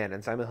big man,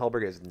 and Simon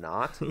Helberg is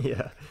not.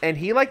 Yeah. And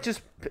he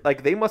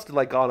they must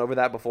have gone over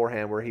that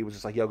beforehand, where he was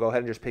just like, "Yo, go ahead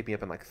and just pick me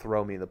up and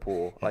throw me in the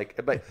pool."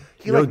 But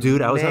he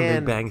dude, I was on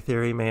Big Bang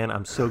Theory, man.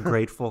 I'm so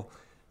grateful.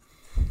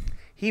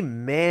 He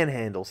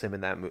manhandles him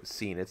in that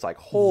scene. It's like,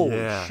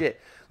 holy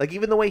shit. Like,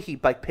 even the way he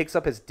picks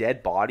up his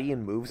dead body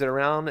and moves it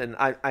around, and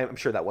I'm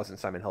sure that wasn't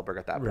Simon Helberg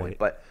at that point, Right.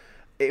 but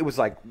it was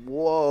like,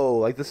 whoa,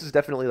 like this is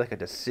definitely like a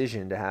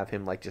decision to have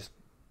him Right,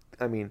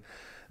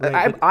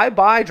 I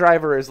buy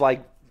Driver as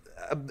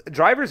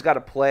Driver's got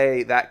to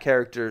play that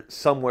character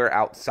somewhere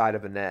outside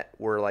of Annette,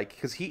 where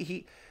because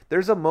he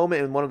there's a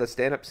moment in one of the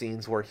stand-up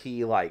scenes where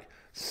he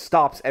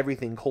stops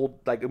everything cold,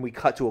 and we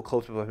cut to a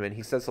close-up of him, and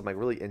he says some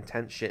really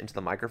intense shit into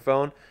the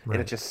microphone, Right.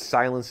 and it just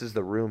silences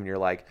the room, and you're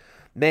like,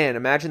 man,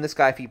 imagine this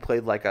guy if he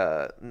played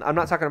I'm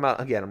not talking about,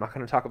 again, I'm not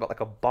going to talk about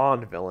a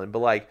Bond villain,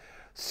 but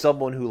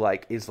someone who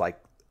is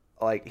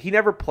he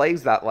never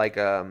plays that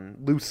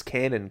loose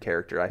cannon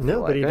character. I feel No,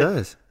 like. but he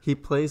does. He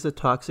plays a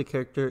toxic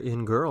character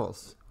in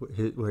Girls,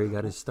 where he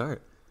got his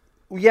start.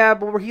 Yeah,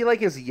 but where he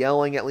is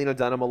yelling at Lena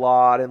Dunham a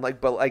lot, and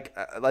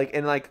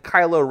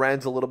Kylo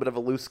Ren's a little bit of a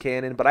loose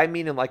cannon, but I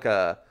mean in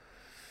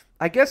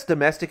I guess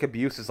domestic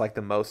abuse is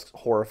the most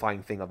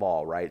horrifying thing of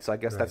all, right? So I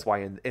guess that's why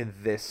in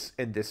this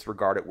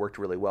regard it worked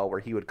really well, where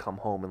he would come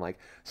home and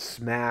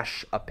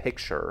smash a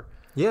picture.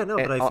 Yeah, no,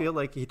 but I feel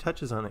like he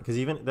touches on it because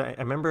I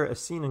remember a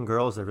scene in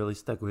Girls that really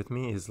stuck with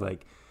me is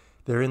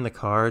they're in the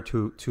car,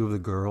 two of the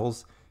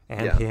girls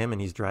and him,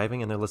 and he's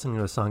driving, and they're listening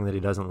to a song that he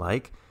doesn't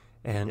like,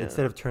 and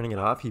instead of turning it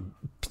off, he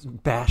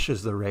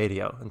bashes the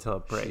radio until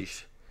it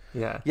breaks.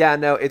 Sheesh. Yeah,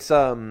 no,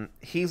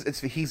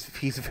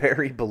 he's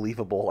very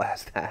believable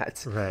as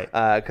that, right?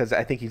 Because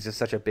I think he's just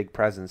such a big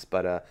presence.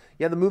 But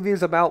the movie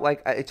is about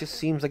it just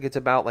seems like it's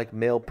about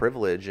male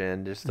privilege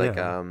and just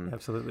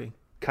absolutely.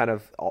 Kind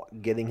of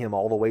getting him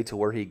all the way to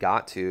where he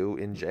got to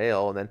in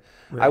jail. And then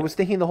I was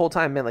thinking the whole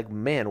time,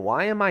 man,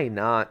 why am I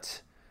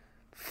not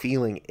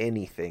feeling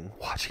anything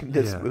watching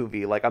this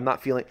movie? I'm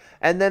not feeling.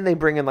 And then they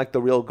bring in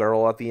the real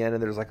girl at the end,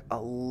 and there's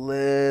a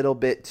little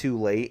bit too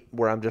late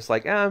where I'm just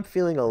I'm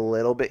feeling a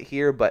little bit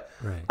here. But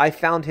I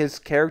found his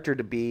character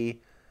to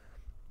be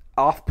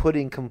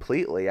off-putting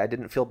completely. I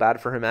didn't feel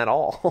bad for him at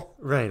all.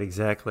 Right,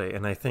 exactly.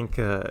 And I think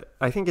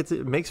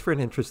it makes for an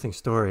interesting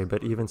story,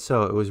 but even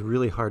so, it was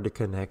really hard to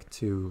connect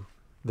to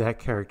that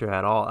character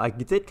at all. I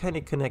did kind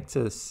of connect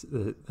to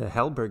the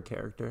Helberg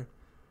character.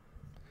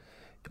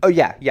 Oh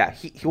yeah.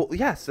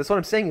 Yes, that's what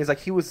I'm saying. Is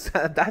he was.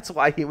 That's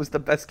why he was the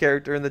best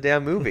character in the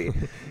damn movie.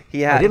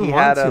 I didn't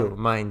want to,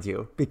 mind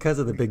you, because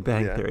of the Big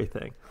Bang Theory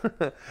thing.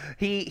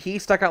 He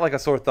stuck out like a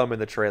sore thumb in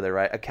the trailer,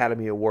 right?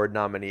 Academy Award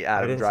nominee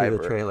Adam Driver. I didn't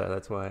see the trailer.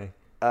 That's why.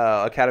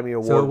 Academy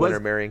Award winner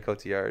Marion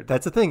Cotillard.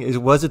 That's the thing. It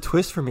was a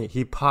twist for me.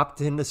 He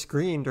popped in the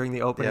screen during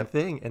the opening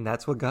thing, and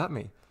that's what got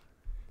me.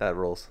 That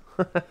rules.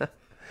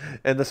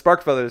 And the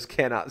Spark Brothers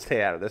cannot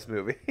stay out of this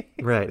movie.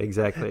 Right,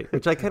 exactly.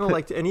 Which I kind of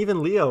liked. And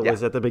even Leo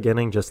was at the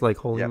beginning just like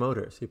Holy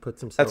Motors. He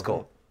puts himself That's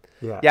cool.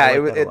 Yeah,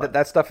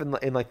 that stuff in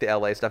the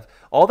LA stuff,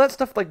 all that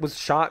stuff was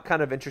shot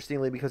kind of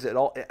interestingly because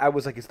I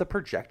was like, is the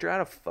projector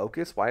out of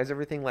focus? Why is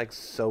everything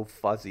so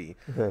fuzzy?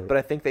 Right. But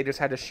I think they just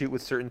had to shoot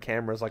with certain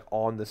cameras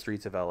on the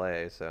streets of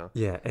LA. So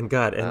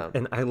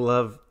and I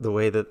love the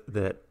way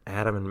that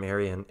Adam and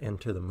Marion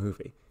enter the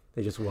movie.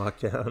 They just walk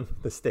down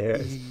the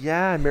stairs.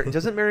 Yeah,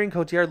 doesn't Marion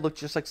Cotillard look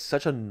just like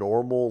such a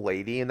normal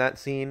lady in that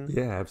scene?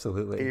 Yeah,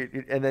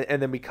 absolutely. And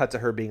then we cut to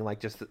her being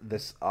just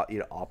this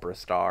opera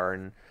star.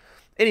 And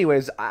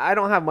anyways, I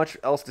don't have much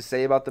else to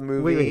say about the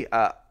movie.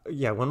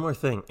 Wait. One more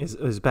thing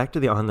is back to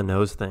the on the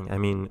nose thing. I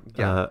mean,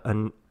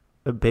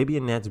 a Baby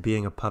Annette's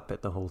being a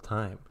puppet the whole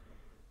time.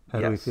 How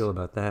do we feel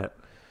about that?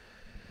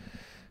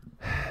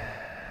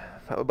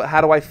 But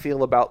how do I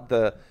feel about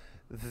the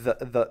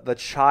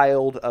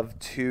child of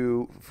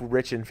two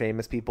rich and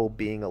famous people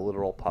being a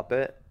literal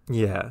puppet?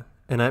 Yeah.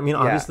 And I mean,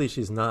 obviously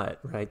she's not,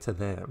 right, to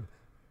them.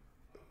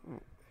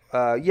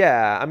 I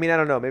mean, I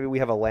don't know. Maybe we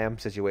have a lamb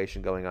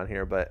situation going on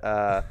here,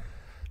 but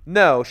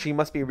no, she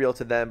must be real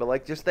to them.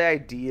 But just the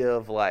idea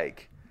of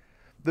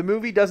the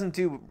movie doesn't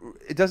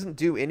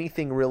do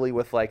anything really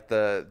with like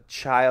the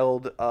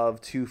child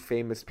of two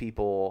famous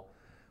people,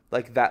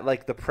 like that,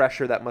 like the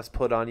pressure that must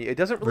put on you. It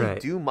doesn't really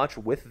do much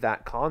with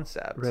that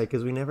concept, right?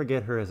 Because we never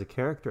get her as a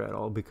character at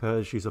all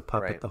because she's a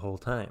puppet the whole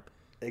time.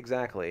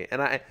 Exactly.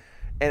 The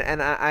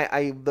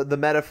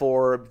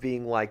metaphor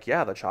being like,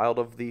 yeah, the child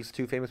of these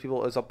two famous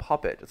people is a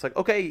puppet. It's like,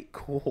 okay,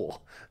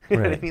 cool. You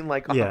know what I mean?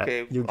 Like,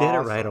 okay, you get it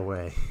right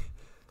away.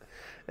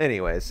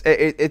 Anyways,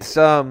 it's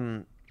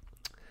I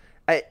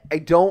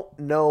don't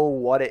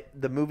know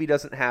the movie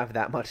doesn't have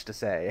that much to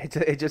say.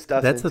 It just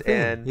doesn't. That's the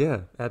thing.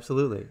 Yeah,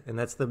 absolutely. And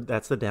that's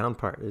the down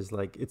part is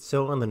like it's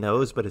so on the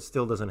nose, but it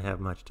still doesn't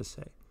have much to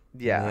say.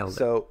 Yeah.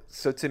 So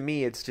to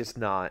me, it's just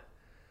not.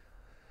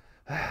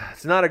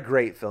 It's not a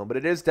great film, but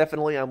it is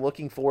definitely. I'm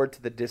looking forward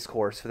to the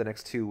discourse for the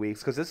next 2 weeks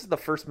because this is the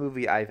first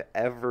movie I've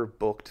ever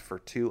booked for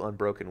 2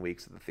 unbroken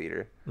weeks at the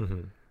theater.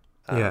 Mm-hmm.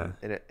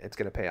 And it's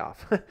going to pay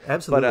off.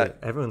 Absolutely. But,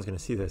 everyone's going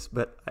to see this,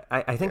 but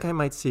I think I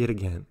might see it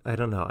again. I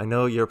don't know. I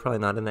know you're probably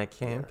not in that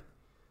camp.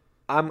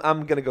 I'm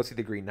going to go see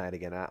The Green Knight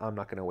again. I'm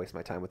not going to waste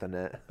my time with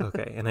Annette.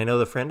 Okay. And I know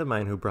the friend of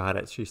mine who brought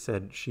it, she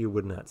said she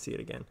would not see it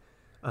again.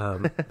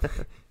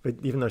 But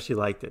even though she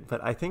liked it,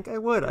 but I think I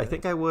would. I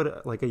think I would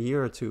like a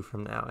year or two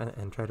from now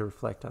and try to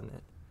reflect on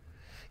it.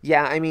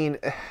 Yeah, I mean,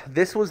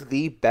 this was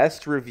the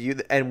best review,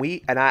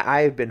 and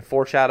I have been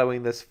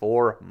foreshadowing this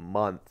for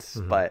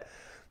months, but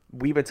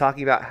we've been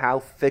talking about how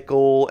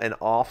fickle and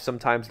off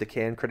sometimes the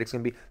Cannes critics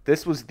can be.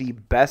 This was the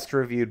best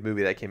reviewed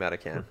movie that came out of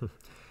Cannes.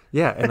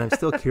 Yeah, and I'm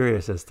still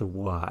curious as to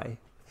why.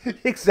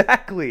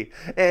 Exactly.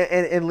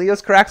 And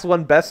Leos Carax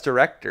won Best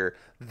Director.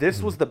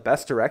 This was the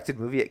best directed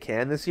movie at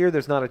Cannes this year.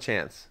 There's not a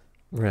chance.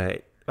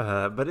 Right.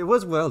 But it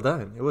was well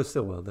done. It was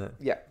still well done.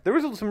 Yeah. There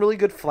was some really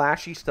good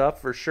flashy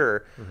stuff for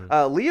sure.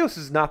 Leos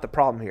is not the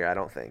problem here, I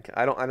don't think.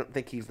 I don't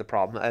think he's the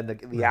problem. And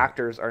the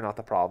actors are not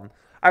the problem.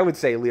 I would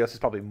say Leos is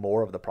probably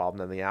more of the problem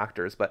than the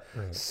actors, but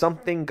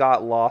something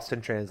got lost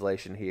in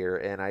translation here,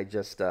 and I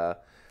just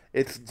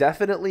it's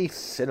definitely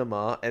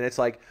cinema, and it's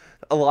like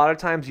a lot of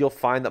times you'll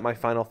find that my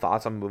final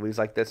thoughts on movies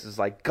like this is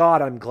like,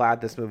 God, I'm glad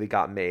this movie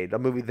got made. A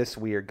movie this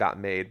weird got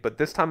made. But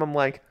this time I'm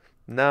like,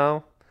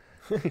 no.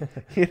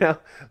 You know,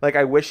 like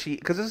I wish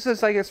because this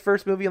is like his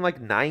first movie in like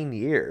 9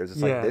 years.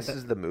 It's like, this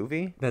is the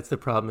movie. That's the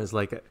problem is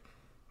like,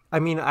 I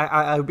mean,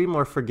 I would be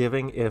more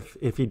forgiving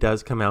if he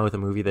does come out with a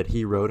movie that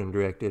he wrote and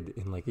directed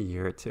in like a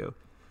year or two.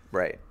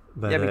 Right.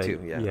 But, yeah, me too.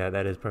 Yeah,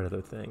 that is part of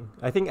the thing.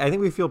 I think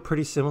we feel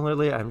pretty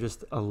similarly.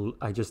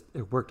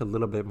 It worked a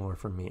little bit more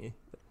for me.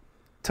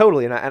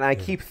 Totally, and I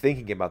keep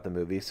thinking about the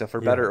movie. So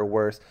for better or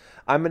worse,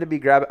 I'm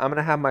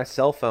gonna have my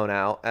cell phone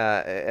out.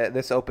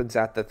 This opens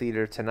at the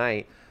theater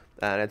tonight,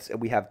 and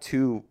we have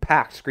 2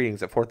 packed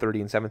screenings at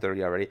 4:30 and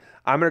 7:30 already.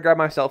 I'm gonna grab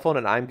my cell phone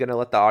and I'm gonna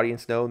let the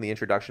audience know in the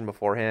introduction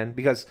beforehand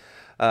because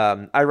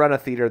I run a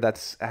theater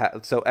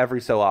so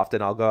every so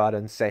often I'll go out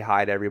and say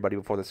hi to everybody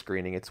before the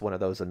screening. It's one of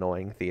those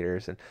annoying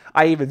theaters, and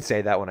I even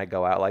say that when I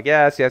go out, like,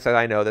 yes,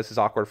 I know this is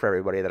awkward for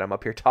everybody that I'm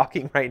up here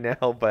talking right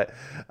now, but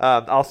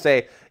I'll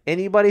say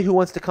anybody who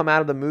wants to come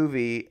out of the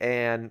movie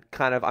and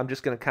I'm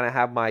just gonna kind of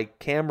have my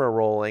camera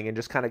rolling and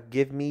just kind of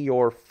give me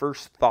your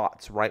first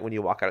thoughts right when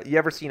you walk out. You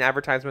ever seen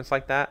advertisements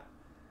like that?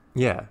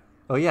 Yeah.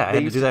 Oh yeah, I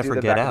had to do that for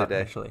Get Out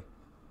actually.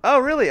 Oh,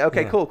 really?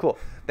 Okay, cool.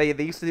 They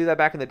used to do that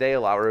back in the day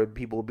a lot, where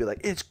people would be like,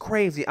 "It's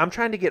crazy." I'm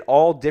trying to get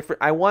all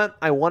different. I want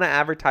to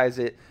advertise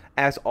it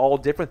as all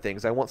different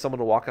things. I want someone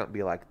to walk out and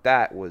be like,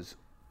 "That was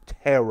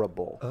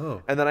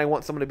terrible," and then I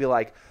want someone to be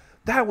like,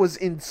 "That was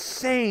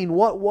insane.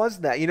 What was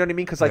that?" You know what I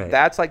mean? Because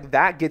that's like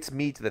that gets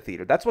me to the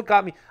theater. That's what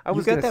got me.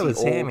 You got that with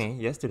Sammy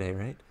yesterday,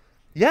 right?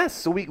 Yes,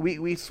 so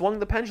we swung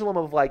the pendulum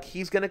of like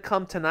he's gonna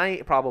come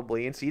tonight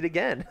probably and see it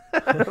again.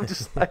 I'm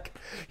just like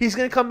he's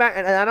gonna come back,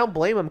 and I don't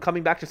blame him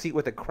coming back to see it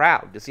with a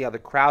crowd to see how the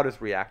crowd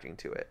is reacting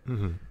to it.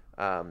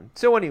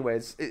 So,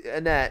 anyways,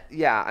 Annette,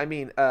 yeah, I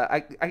mean,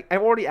 I've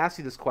already asked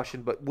you this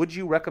question, but would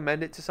you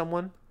recommend it to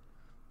someone?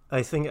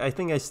 I think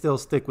I still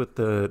stick with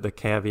the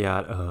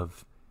caveat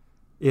of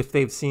if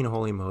they've seen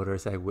Holy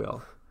Motors, I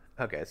will.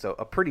 Okay, so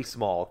a pretty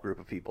small group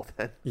of people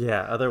then.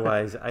 Yeah,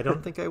 otherwise, I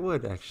don't think I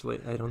would, actually.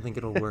 I don't think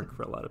it'll work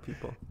for a lot of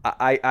people.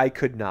 I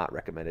could not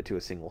recommend it to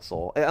a single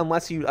soul.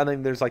 Unless I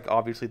mean, there's like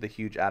obviously the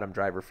huge Adam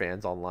Driver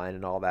fans online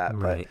and all that.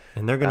 Right, but,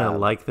 and they're going to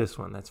like this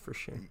one, that's for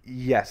sure.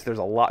 Yes, there's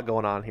a lot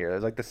going on here.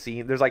 There's like the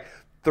scene, there's like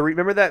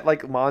remember that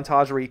like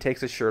montage where he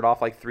takes his shirt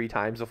off like 3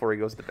 times before he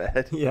goes to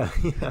bed? Yeah.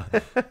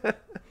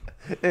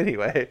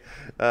 Anyway,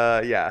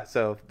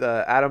 so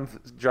the Adam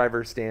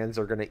Driver stands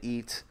are going to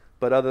eat.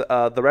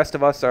 But the rest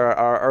of us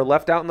are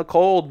left out in the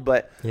cold.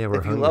 But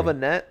if you love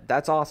Annette,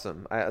 that's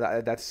awesome.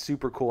 That's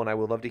super cool, and I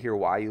would love to hear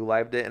why you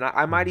loved it. And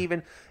I might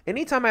even,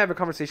 anytime I have a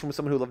conversation with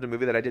someone who loved a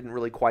movie that I didn't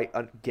really quite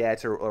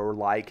get or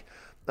like,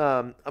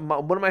 one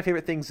of my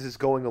favorite things is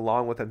going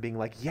along with them being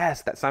like,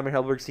 yes, that Simon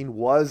Helberg scene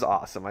was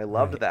awesome. I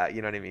loved that.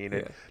 You know what I mean?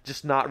 And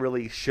just not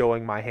really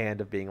showing my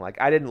hand of being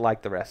like, I didn't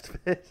like the rest of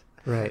it.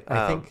 Right.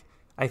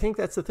 I I think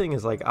that's the thing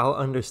is like I'll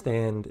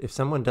understand if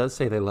someone does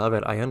say they love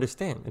it, I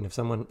understand. And if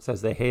someone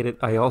says they hate it,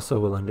 I also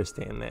will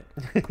understand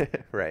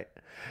that. Right.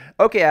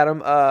 Okay, Adam,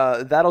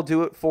 that'll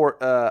do it for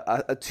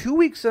 2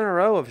 weeks in a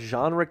row of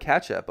Genre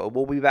Catch-Up.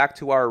 We'll be back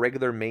to our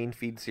regular main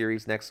feed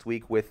series next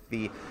week with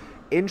the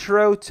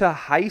intro to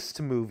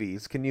heist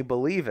movies. Can you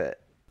believe it?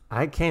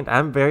 I can't.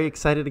 I'm very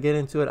excited to get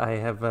into it. I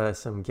have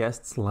some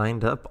guests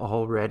lined up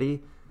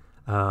already.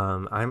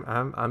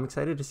 I'm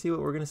excited to see what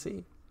we're going to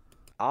see.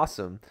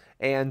 Awesome.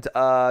 And do you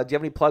have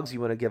any plugs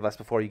you want to give us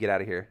before you get out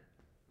of here?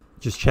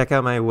 Just check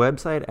out my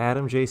website,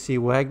 Adam J.C.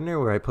 Wagner,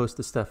 where I post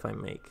the stuff I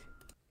make.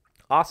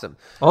 Awesome.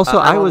 Also,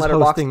 I was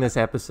hosting this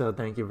episode.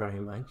 Thank you very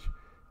much.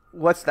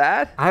 What's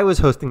that? I was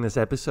hosting this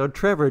episode.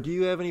 Trevor, do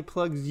you have any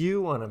plugs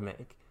you want to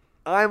make?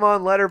 I'm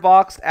on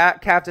Letterboxd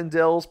at Captain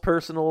Dills,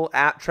 personal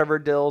at Trevor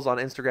Dills on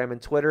Instagram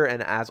and Twitter.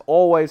 And as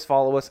always,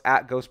 follow us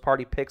at Ghost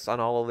Party Pics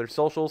on all other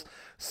socials.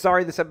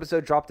 Sorry this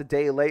episode dropped a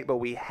day late, but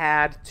we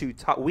had to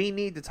talk. We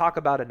need to talk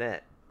about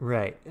Annette.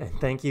 Right. And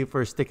thank you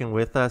for sticking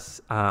with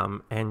us.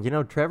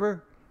 And,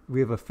 Trevor,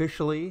 we have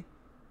officially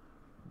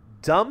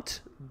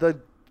dumped the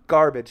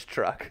garbage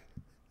truck.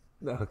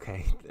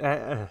 Okay.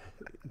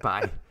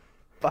 Bye.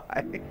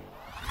 Bye.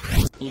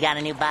 You got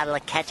a new bottle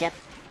of ketchup?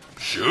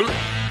 Sure.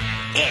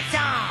 It's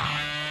on!